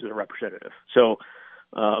Rodgers is a representative. So.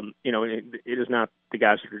 It is not the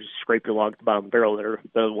guys who are just scraped along the bottom of the barrel that are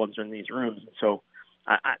the ones in these rooms. And so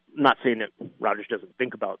I'm not saying that Rodgers doesn't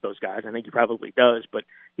think about those guys. I think he probably does, but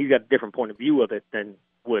he's got a different point of view of it than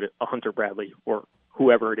would a Hunter Bradley or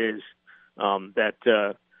whoever it is that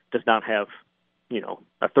does not have,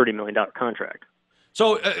 a $30 million contract.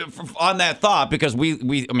 So on that thought, because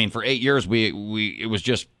we for 8 years, it was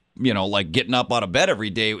just, like getting up out of bed every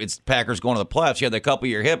day. It's Packers going to the playoffs. You had the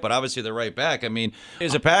couple-year hit, but obviously they're right back.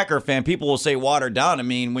 As a Packer fan, people will say watered down.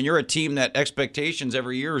 When you're a team that expectations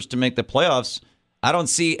every year is to make the playoffs, I don't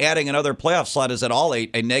see adding another playoff slot as at all a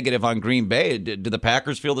negative on Green Bay. Do the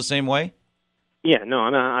Packers feel the same way? Yeah, no,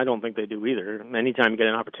 I don't think they do either. Anytime you get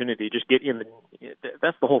an opportunity, just get in.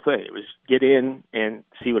 That's the whole thing. It was get in and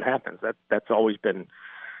see what happens. That's always been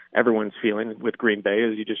everyone's feeling with Green Bay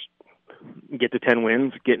is you just get to 10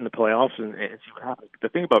 wins, get in the playoffs, and see what happens. The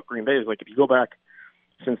thing about Green Bay is, if you go back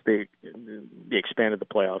since they expanded the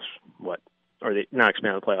playoffs, not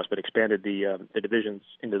expanded the playoffs, but expanded the divisions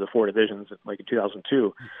into the 4 divisions, in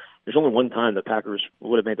 2002, there's only one time the Packers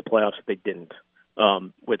would have made the playoffs if they didn't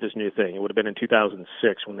with this new thing. It would have been in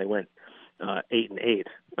 2006 when they went 8-8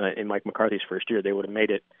 in Mike McCarthy's first year. They would have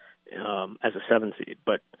made it as a 7 seed.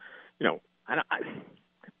 But,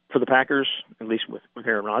 for the Packers, at least with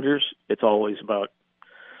Aaron Rodgers, it's always about,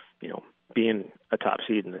 being a top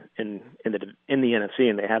seed in the NFC,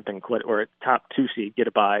 and they have been or a top 2 seed, get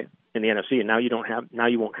a bye in the NFC, and now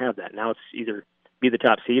you won't have that. Now it's either be the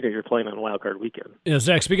top seed or you're playing on wild card weekend. Yeah,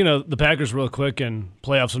 Zach, speaking of the Packers real quick and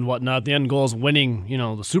playoffs and whatnot, the end goal is winning,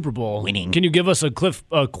 the Super Bowl. Can you give us a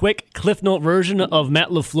quick Cliff Note version of Matt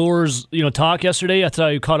LaFleur's, talk yesterday? That's how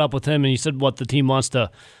you caught up with him, and he said the team wants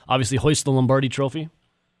to obviously hoist the Lombardi Trophy.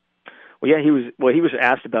 Well, yeah, he was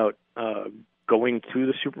asked about going to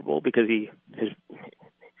the Super Bowl because he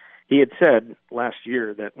had said last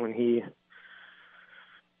year that when he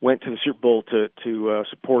went to the Super Bowl to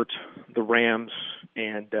support the Rams,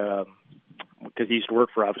 and because he used to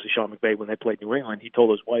work for obviously Sean McVay when they played New England, he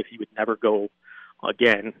told his wife he would never go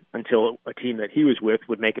again until a team that he was with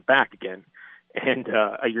would make it back again. And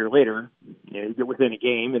a year later, you get within a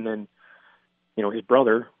game, and then his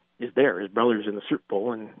brother is there. His brother's in the Super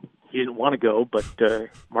Bowl, and he didn't want to go, but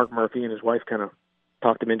Mark Murphy and his wife kind of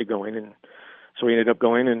talked him into going, and so he ended up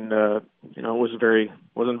going, and it wasn't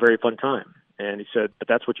a very fun time. And he said, "But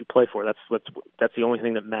that's what you play for. That's the only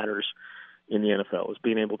thing that matters in the NFL is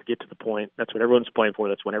being able to get to the point. That's what everyone's playing for.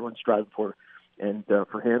 That's what everyone's striving for. And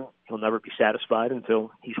for him, he'll never be satisfied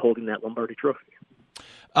until he's holding that Lombardi Trophy."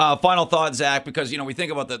 Final thought, Zach, because we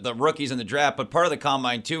think about the rookies in the draft, but part of the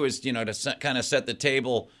combine too is to kind of set the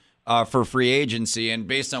table for free agency. And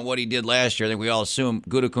based on what he did last year, I think we all assume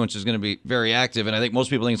Gutekunst is going to be very active. And I think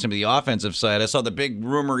most people think it's going to be the offensive side. I saw the big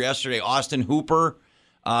rumor yesterday, Austin Hooper,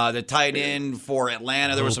 the tight end for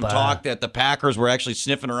Atlanta. There was some talk that the Packers were actually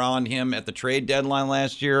sniffing around him at the trade deadline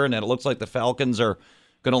last year, and that it looks like the Falcons are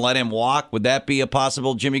going to let him walk. Would that be a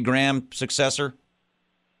possible Jimmy Graham successor?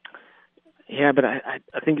 Yeah, but I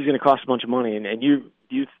think he's going to cost a bunch of money, and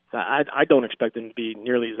I don't expect them to be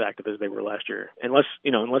nearly as active as they were last year, unless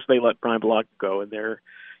they let Brian Bulaga go, and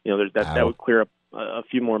that would clear up a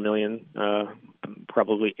few more million,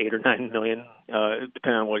 probably $8 or $9 million,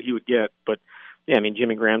 depending on what he would get. But yeah,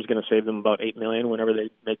 Jimmy Graham's going to save them about $8 million whenever they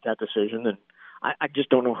make that decision, and I just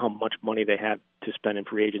don't know how much money they have to spend in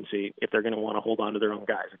free agency if they're going to want to hold on to their own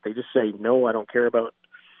guys. If they just say no, I don't care about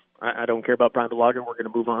Brian Bulaga, we're going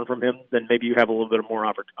to move on from him, then maybe you have a little bit more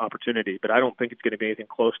opportunity. But I don't think it's going to be anything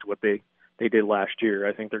close to what they did last year.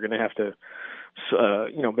 I think they're going to have to,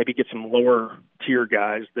 maybe get some lower tier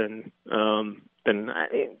guys than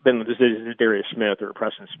Darius Smith or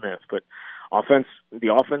Preston Smith. But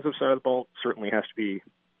the offensive side of the ball certainly has to be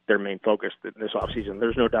their main focus this offseason.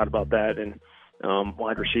 There's no doubt about that. And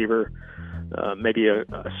wide receiver, maybe a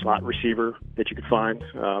slot receiver that you could find,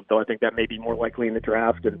 though I think that may be more likely in the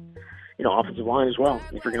draft, and offensive line as well.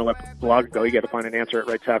 If you're going to let Bulaga go, you got to find an answer at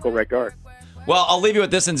right tackle, right guard. Well, I'll leave you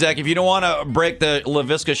with this, and Zach, if you don't want to break the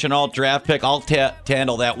Laviska Shenault draft pick, I'll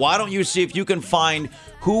handle that. Why don't you see if you can find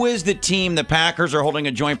who is the team the Packers are holding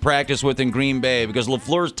a joint practice with in Green Bay? Because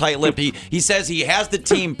LaFleur's tight-lipped. He says he has the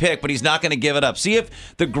team pick, but he's not going to give it up. See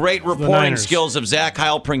if the great reporting skills of Zach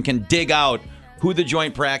Heilprin can dig out who the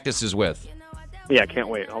joint practice is with. Yeah, I can't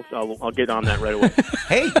wait. I'll get on that right away.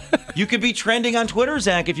 Hey, you could be trending on Twitter,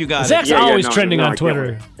 Zach, if you got Zach's it. always trending on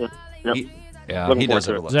Twitter. Yep. He does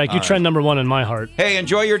it. Zach, you trend number one in my heart. Hey,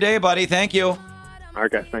 enjoy your day, buddy. Thank you. All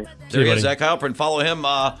right, guys. Thanks. There he is, Zach Heilprin. Follow him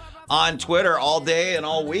on Twitter all day and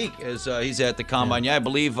all week as he's at the Combine. Yeah, I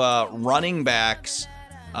believe running backs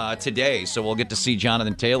today, so we'll get to see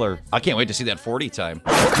Jonathan Taylor. I can't wait to see that 40 time.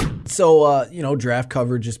 So, draft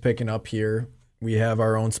coverage is picking up here. We have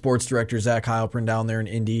our own sports director, Zach Heilprin, down there in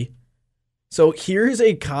Indy. So here's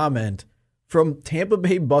a comment from Tampa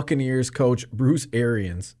Bay Buccaneers coach Bruce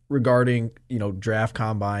Arians regarding, draft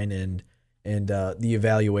combine and the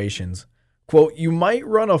evaluations. Quote, you might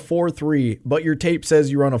run a 4.3, but your tape says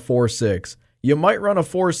you run a 4.6. You might run a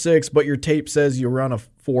 4.6, but your tape says you run a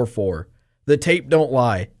 4.4. The tape don't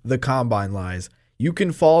lie. The combine lies. You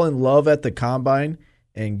can fall in love at the combine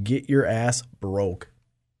and get your ass broke.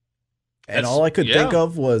 And all I could think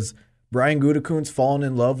of was Brian Gutekunst falling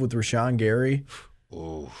in love with Rashawn Gary.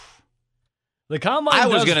 Ooh. The combine I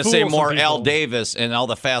was going to say more Al Davis and all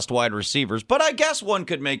the fast wide receivers, but I guess one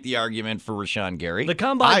could make the argument for Rashawn Gary. The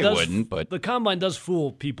combine wouldn't, but the combine does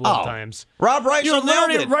fool people at times. Rob Reichel You're nailed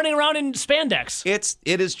literally it. running around in spandex.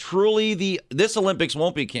 It is truly this Olympics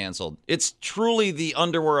won't be canceled. It's truly the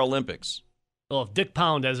underwear Olympics. Well, if Dick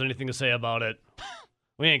Pound has anything to say about it,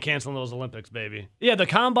 we ain't canceling those Olympics, baby. Yeah, the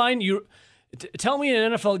combine, tell me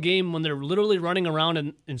an NFL game when they're literally running around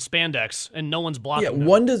in spandex and no one's blocking them.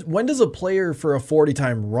 When does a player for a 40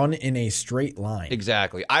 time run in a straight line?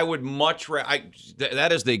 Exactly. I would much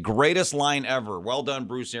that is the greatest line ever. Well done,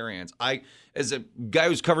 Bruce Arians. As a guy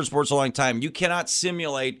who's covered sports a long time, you cannot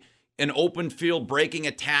simulate an open field breaking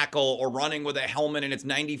a tackle or running with a helmet and it's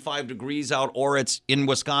 95 degrees out, or it's in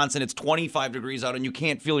Wisconsin, it's 25 degrees out and you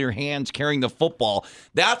can't feel your hands carrying the football.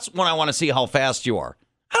 That's when I want to see how fast you are.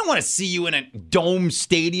 I don't want to see you in a dome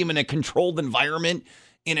stadium in a controlled environment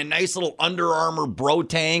in a nice little Under Armour bro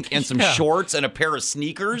tank and some shorts and a pair of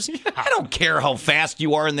sneakers. I don't care how fast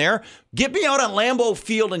you are in there. Get me out on Lambeau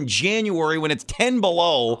Field in January when it's 10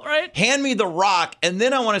 below. Right. Hand me the rock, and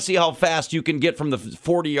then I want to see how fast you can get from the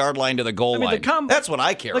 40-yard line to the goal line. That's what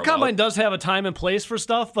I care about. The combine does have a time and place for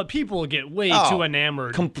stuff, but people get way too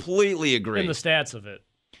enamored. Completely agree. In the stats of it.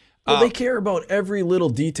 Well, they care about every little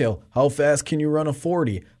detail. How fast can you run a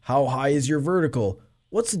 40? How high is your vertical?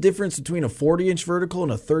 What's the difference between a 40-inch vertical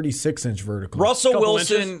and a 36-inch vertical? Russell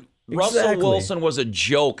Wilson was a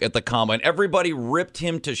joke at the combine. Everybody ripped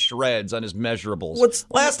him to shreds on his measurables.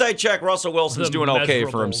 Last I checked, Russell Wilson's doing okay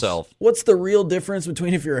for himself. What's the real difference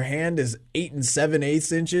between if your hand is 8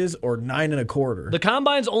 7/8 inches or 9 1/4? The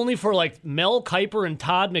combine's only for like Mel Kiper and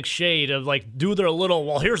Todd McShay to do their little.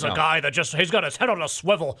 Well, here's a guy that he's got his head on a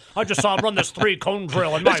swivel. I just saw him run this 3-cone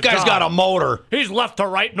drill. And this guy's got a motor. He's left to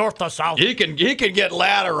right, north to south. He can get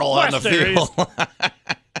lateral on the field.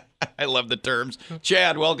 I love the terms.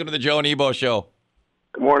 Chad, welcome to the Joe and Ebo Show.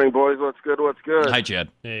 Good morning, boys. What's good? Hi, Chad.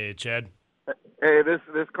 Hey, Chad. Hey,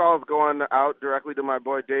 this call is going out directly to my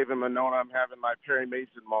boy Dave in Monona. I'm having my Perry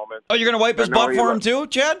Mason moment. Oh, you're going to wipe his butt for him too,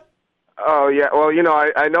 Chad? Oh, yeah. Well,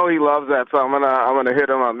 I know he loves that, so I'm gonna hit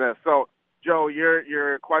him on this. So, Joe,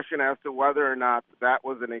 your question as to whether or not that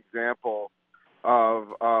was an example of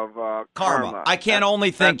karma. I can only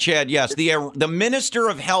think, Chad, yes. The Minister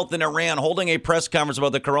of Health in Iran holding a press conference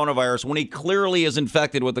about the coronavirus when he clearly is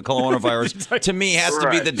infected with the coronavirus, to me, has to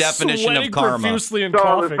be the definition of karma. Profusely and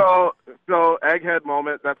coughing. So, egghead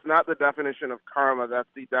moment, that's not the definition of karma. That's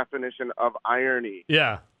the definition of irony.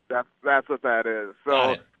 Yeah. That's what that is.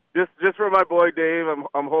 So, just for my boy Dave,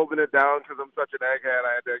 I'm holding it down because I'm such an egghead.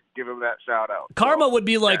 I had to give him that shout out. Karma would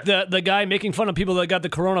be like the guy making fun of people that got the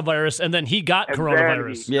coronavirus and then he got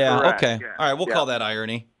coronavirus. Correct. Okay. All right, we'll call that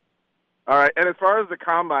irony. All right, and as far as the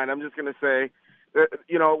combine, I'm just going to say that,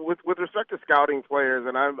 with respect to scouting players,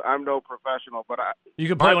 and I'm no professional, but you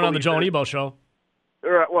can play one on the Joe and Ebo Show.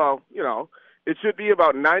 Well, it should be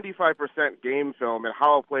about 95% game film and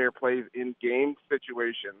how a player plays in game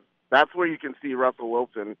situations. That's where you can see Russell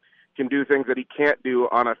Wilson can do things that he can't do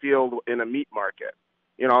on a field in a meat market.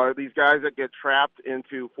 These guys that get trapped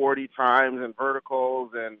into 40 times and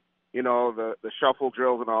verticals and the shuffle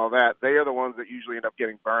drills and all that, they are the ones that usually end up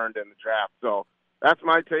getting burned in the draft. So that's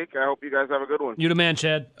my take. I hope you guys have a good one. You the man,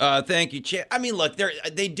 Chad. Thank you, Chad. I mean, look,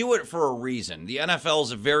 they do it for a reason. The NFL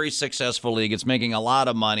is a very successful league. It's making a lot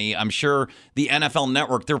of money. I'm sure the NFL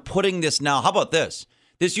Network, they're putting this now. How about this?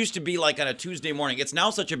 This used to be like on a Tuesday morning. It's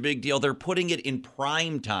now such a big deal. They're putting it in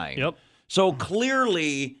prime time. Yep. So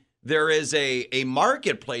clearly there is a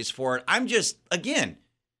marketplace for it. I'm just, again,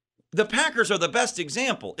 the Packers are the best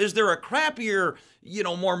example. Is there a crappier,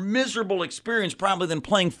 more miserable experience probably than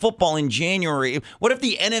playing football in January? What if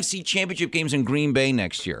the NFC Championship game's in Green Bay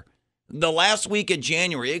next year? The last week of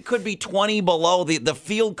January, it could be 20 below. The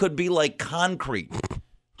field could be like concrete.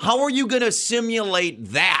 How are you going to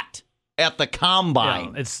simulate that at the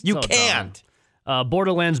Combine? Yeah, it's you so can't. dumb.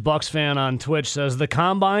 Borderlands Bucks fan on Twitch says the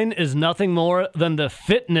Combine is nothing more than the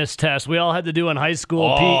fitness test we all had to do in high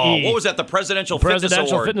school PE. What was that? The Presidential Fitness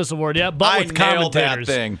Award? Fitness Award, yeah. But I with nailed that commentators.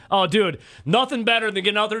 thing. Oh, dude, nothing better than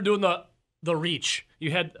getting out there doing the reach.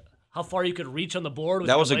 You had how far you could reach on the board. With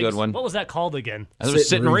That your was a legs. good one. What was that called again? That was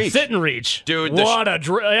sit and reach. Sit and reach. Dude, what a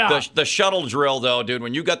drill. Yeah. The shuttle drill, though, dude,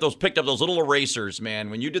 when you got picked up those little erasers, man,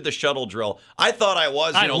 when you did the shuttle drill, I thought I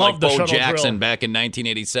was, like Bo Jackson back in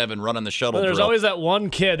 1987 running the shuttle drill. There's always that one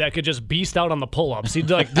kid that could just beast out on the pull-ups. He'd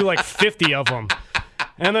do like 50 of them.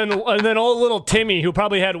 And then old little Timmy, who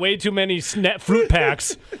probably had way too many fruit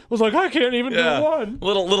packs, was like, I can't even do one.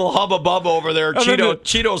 Little hubba bubba over there.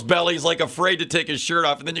 Cheeto's belly's like afraid to take his shirt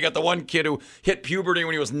off. And then you got the one kid who hit puberty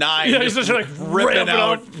when he was 9. Yeah, he's just like ripping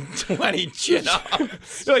out 20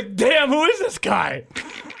 chin-ups. You're like, damn, who is this guy?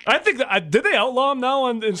 I think did they outlaw him now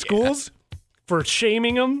in schools? For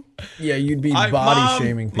shaming him? Yeah, you'd be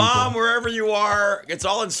shaming people. Mom, wherever you are, it's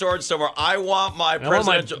all in storage somewhere. I want my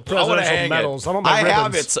presidential medals. I want I my ribbons.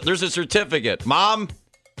 have it. There's a certificate. Mom,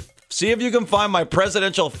 see if you can find my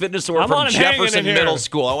Presidential Fitness Award from Jefferson Middle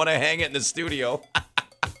School. I want to hang it in the studio.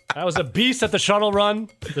 I was a beast at the shuttle run,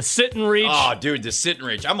 the sit and reach. Oh, dude, the sit and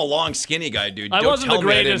reach. I'm a long, skinny guy, dude. I wasn't the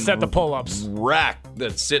greatest at the pull-ups. Rack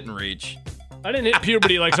the sit and reach. I didn't hit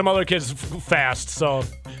puberty like some other kids fast, so...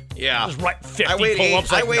 Yeah. Just right 50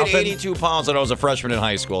 pull-ups like I weighed nothing. 82 pounds when I was a freshman in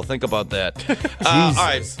high school. Think about that. All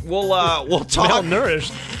right, we'll talk.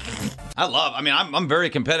 Malnourished. I'm a very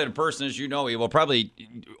competitive person, as you know. Well, probably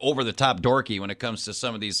over the top dorky when it comes to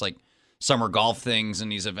some of these like summer golf things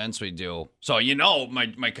and these events we do. So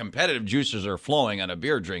my competitive juices are flowing on a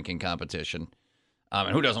beer drinking competition. And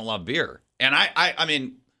who doesn't love beer? And I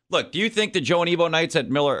mean, look, do you think the Joe and Evo nights at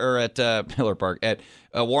Miller Park at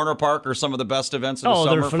Warner Park are some of the best events of the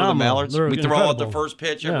summer for the Mallards? We throw out the first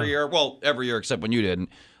pitch every year. Well, every year except when you didn't.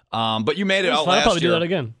 But you made it out last year. I'll probably do that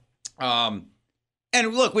again.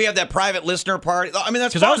 And look, we have that private listener party. I mean,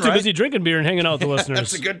 that's because fun, I was too right? busy drinking beer and hanging out with the listeners.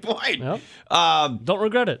 That's a good point. Yep. Don't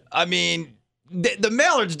regret it. I mean, the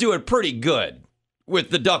Mallards do it pretty good with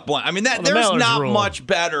the duck blind. I mean, there's not much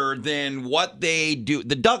better than what they do.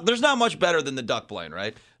 There's not much better than the duck blind,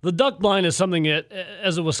 right? The duck blind is something that,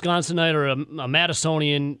 as a Wisconsinite or a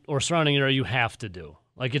Madisonian or surrounding area, you have to do.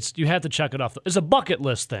 Like you have to check it off. It's a bucket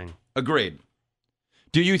list thing. Agreed.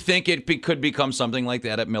 Do you think it could become something like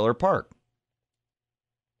that at Miller Park?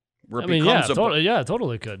 Totally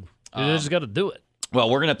could. You just got to do it. Well,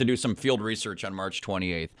 we're going to have to do some field research on March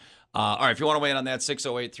 28th. All right, if you want to weigh in on that,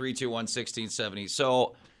 608-321-1670.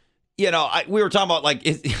 So, we were talking about, like,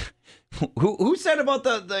 who said about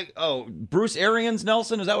the Bruce Arians,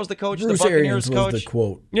 Nelson? Is that was the coach? Bruce the Buccaneers Arians coach? was the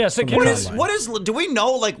quote. Yeah, do we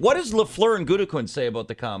know, like, what does LaFleur and Gutekunst say about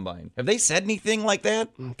the Combine? Have they said anything like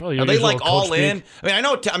that? Probably Are they, like, all in? I mean,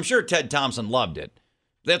 I'm sure Ted Thompson loved it.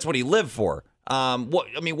 That's what he lived for.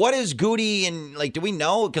 What is Goody and, like, do we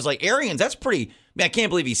know? Because, like, Arians, that's pretty, I can't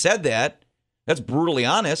believe he said that. That's brutally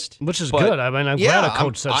honest. Which is good. I mean, I'm glad a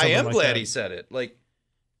coach said something like that. I am glad he said it. Like,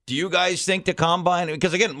 do you guys think the Combine,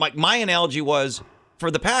 because, again, my analogy was,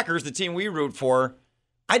 for the Packers, the team we root for,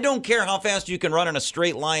 I don't care how fast you can run in a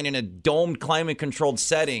straight line in a domed, climate-controlled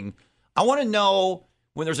setting. I want to know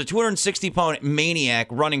when there's a 260-pound maniac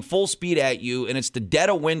running full speed at you, and it's the dead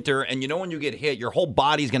of winter, and when you get hit, your whole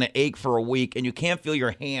body's going to ache for a week, and you can't feel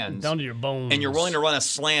your hands. Down to your bones. And you're willing to run a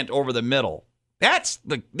slant over the middle. That's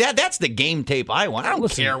the game tape I want. I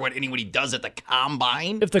don't care what anybody does at the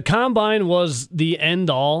Combine. If the Combine was the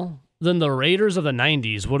end-all, then the Raiders of the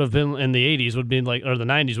 90s would have been, in the 80s would be like, or the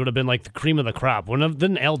 90s would have been like the cream of the crop.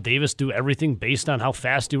 Didn't Al Davis do everything based on how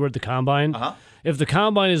fast you were at the Combine? Uh-huh. If the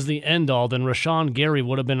Combine is the end-all, then Rashawn Gary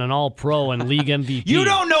would have been an all-pro and league MVP. You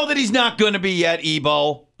don't know that he's not going to be yet,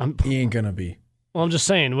 Ebo. He ain't going to be. Well, I'm just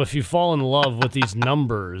saying, if you fall in love with these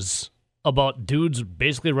numbers about dudes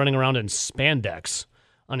basically running around in spandex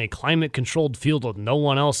on a climate-controlled field with no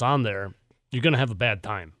one else on there, you're going to have a bad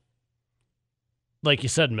time. like you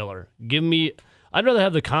said, Miller, I'd rather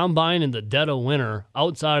have the combine in the dead of winter,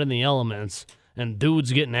 outside in the elements, and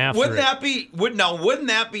dudes getting after Wouldn't it. Wouldn't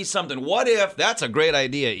that be something? What if, that's a great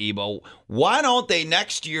idea, Ebo. Why don't they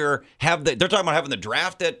next year they're talking about having the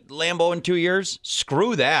draft at Lambeau in 2 years?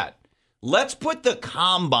 Screw that. Let's put the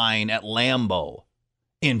combine at Lambeau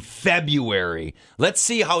in February. Let's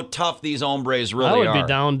see how tough these hombres really are. I would be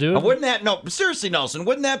down, dude. Wouldn't that, no, seriously, Nelson,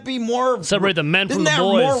 wouldn't that be more... Separate the men from the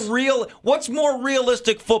boys. Isn't that more real? What's more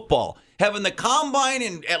realistic football? Having the combine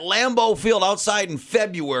at Lambeau Field outside in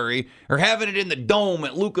February, or having it in the dome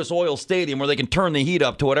at Lucas Oil Stadium where they can turn the heat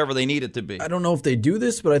up to whatever they need it to be? I don't know if they do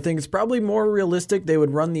this, but I think it's probably more realistic they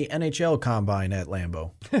would run the NHL combine at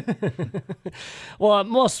Lambeau. Well,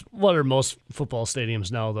 what are most football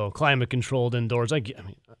stadiums now, though? Climate controlled indoors. I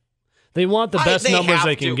mean, they want the best numbers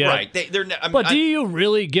they can get. Right. Do you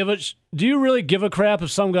really give a crap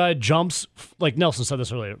if some guy jumps, like Nelson said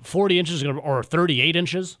this earlier, 40 inches or 38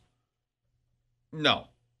 inches? No.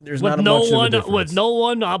 There's not much of a difference. With no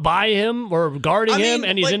one by him or guarding him,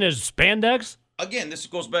 and he's in his spandex? Again, this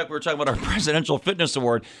goes back, we were talking about our Presidential Fitness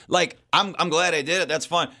Award. Like, I'm glad I did it. That's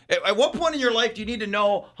fun. At what point in your life do you need to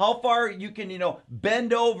know how far you can,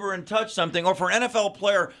 bend over and touch something? Or for an NFL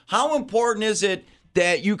player, how important is it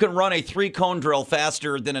that you can run a 3-cone drill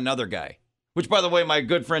faster than another guy? Which, by the way, my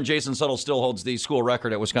good friend Jason Suttle still holds the school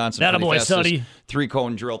record at Wisconsin for the fastest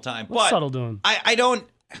 3-cone drill time. What's Suttle doing? I don't...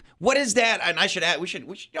 What is that? And I should add, we should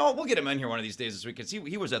we'll get him in here one of these days this week because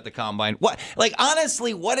he was at the combine. What, like,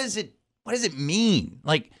 honestly, what does it mean?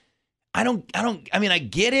 Like, I mean, I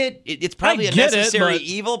get it. It's probably a necessary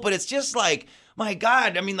evil, but it's just like, my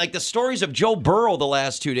God. I mean, like the stories of Joe Burrow the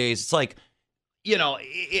last 2 days. It's like,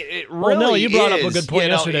 it really no, you brought up a good point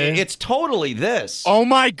yesterday. It's totally this. Oh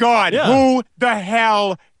my God. Yeah. Who the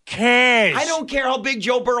hell cares? I don't care how big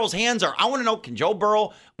Joe Burrow's hands are. I want to know, can Joe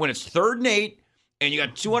Burrow, when it's 3rd and 8, and you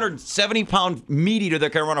got 270-pound meat eater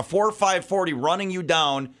that can run a 4.5 40 running you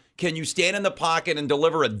down, can you stand in the pocket and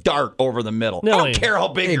deliver a dart over the middle? No, I don't care how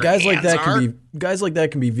big your guys hands like that are. Guys like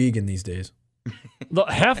that can be vegan these days.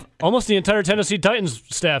 Almost the entire Tennessee Titans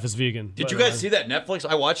staff is vegan. Did you guys see that Netflix?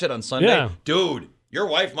 I watched it on Sunday. Yeah. Dude, your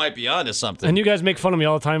wife might be onto something. And you guys make fun of me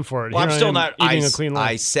all the time for it. Well, I'm still not eating a clean life.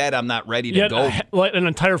 I said I'm not ready to go. Like an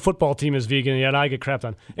entire football team is vegan, yet I get crapped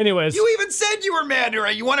on. Anyways. You even said you were mad,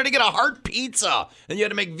 right? You wanted to get a heart pizza, and you had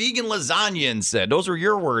to make vegan lasagna instead. Those were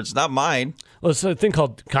your words, not mine. Well, it's a thing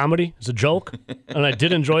called comedy. It's a joke, and I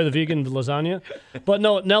did enjoy the vegan lasagna. But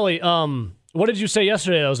no, Nelly, what did you say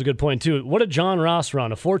yesterday? That was a good point, too. What did John Ross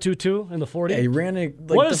run? A 4.22 in the 40? Yeah, he ran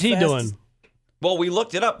what is he doing? Well, we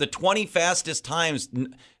looked it up. The 20 fastest times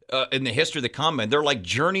in the history of the combine, they're like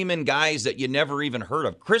journeyman guys that you never even heard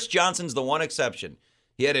of. Chris Johnson's the one exception.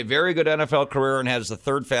 He had a very good NFL career and has the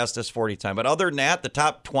 3rd fastest 40 time. But other than that, the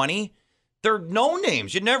top 20, they're no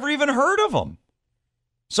names. You never even heard of them.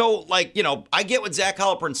 So, like, I get what Zach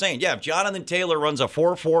Heilprin's saying. Yeah, if Jonathan Taylor runs a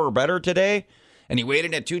 4.4 or better today, and he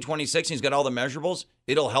waited at 226 and he's got all the measurables,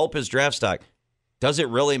 it'll help his draft stock. Does it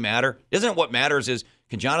really matter? Isn't what matters is,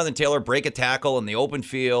 can Jonathan Taylor break a tackle in the open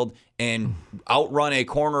field and outrun a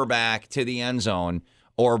cornerback to the end zone,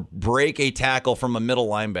 or break a tackle from a middle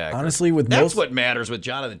linebacker? Honestly, that's what matters with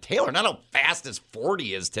Jonathan Taylor, not how fast his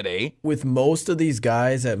 40 is today. With most of these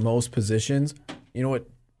guys at most positions, you know what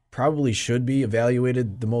probably should be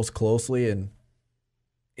evaluated the most closely, and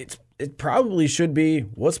it probably should be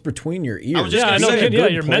what's between your ears. I was just gonna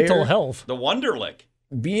say, your mental health. The Wonderlic.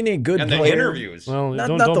 Being a good and player. the interviews. Well, not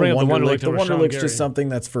don't the bring up the Wonderlic. Wonderlic. The Wonderlic's just something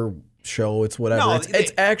that's for show. It's whatever. No,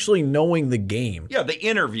 it's actually knowing the game. Yeah, the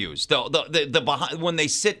interviews, the behind, when they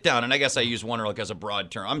sit down, and I guess I use Wonderlic as a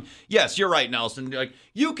broad term. Yes, you're right, Nelson. Like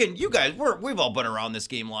you guys, we've all been around this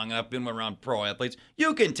game long enough, been around pro athletes.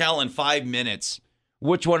 You can tell in 5 minutes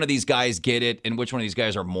which one of these guys get it and which one of these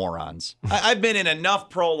guys are morons. I've been in enough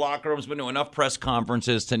pro locker rooms, been to enough press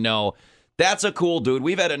conferences to know that's a cool dude.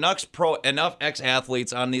 We've had enough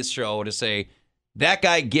ex-athletes on this show to say that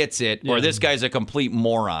guy gets it or this guy's a complete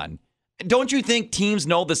moron. Don't you think teams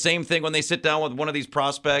know the same thing when they sit down with one of these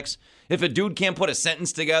prospects? If a dude can't put a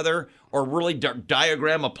sentence together or really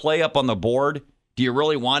diagram a play up on the board, do you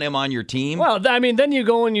really want him on your team? Well, I mean, then you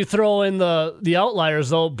go and you throw in the outliers,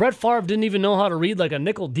 though. Brett Favre didn't even know how to read like a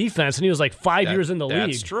nickel defense, and he was like 5 years in the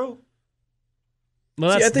league. That's true. Well,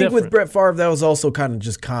 that's I think different. with Brett Favre, that was also kind of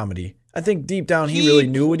just comedy. I think deep down he really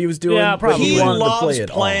knew what he was doing. Yeah, probably. He loves to play it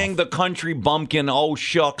playing off. the country bumpkin. Oh,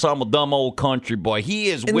 shucks, I'm a dumb old country boy. He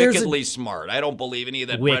is wickedly smart. I don't believe any of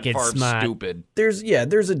that Brett Favre's stupid. There's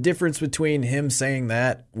a difference between him saying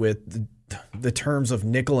that with the terms of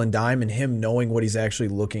nickel and dime and him knowing what he's actually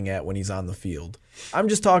looking at when he's on the field. I'm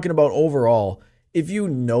just talking about overall. if you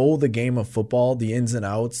know the game of football, the ins and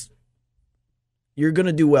outs, you're going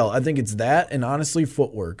to do well. I think it's that and honestly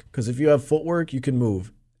footwork. Because if you have footwork, you can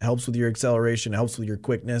move. It helps with your acceleration, it helps with your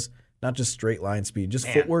quickness, not just straight line speed, just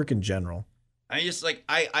footwork in general.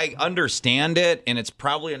 I understand it, and it's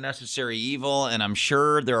probably a necessary evil, and I'm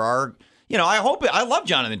sure there are, I love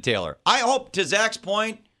Jonathan Taylor. I hope, to Zach's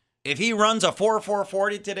point, if he runs a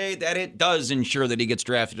 4.40 today, that it does ensure that he gets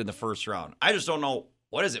drafted in the first round. I just don't know,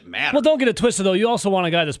 what does it matter? Well, don't get it twisted, though. You also want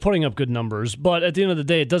a guy that's putting up good numbers, but at the end of the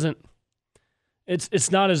day, it doesn't.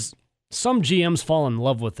 It's not as some GMs fall in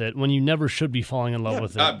love with it when you never should be falling in love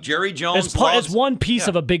with it. Jerry Jones it's one piece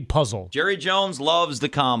of a big puzzle. Jerry Jones loves the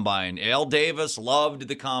combine. Al Davis loved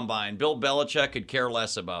the combine. Bill Belichick could care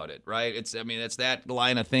less about it, right? It's that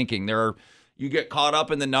line of thinking. You get caught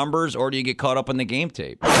up in the numbers, or do you get caught up in the game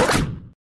tape?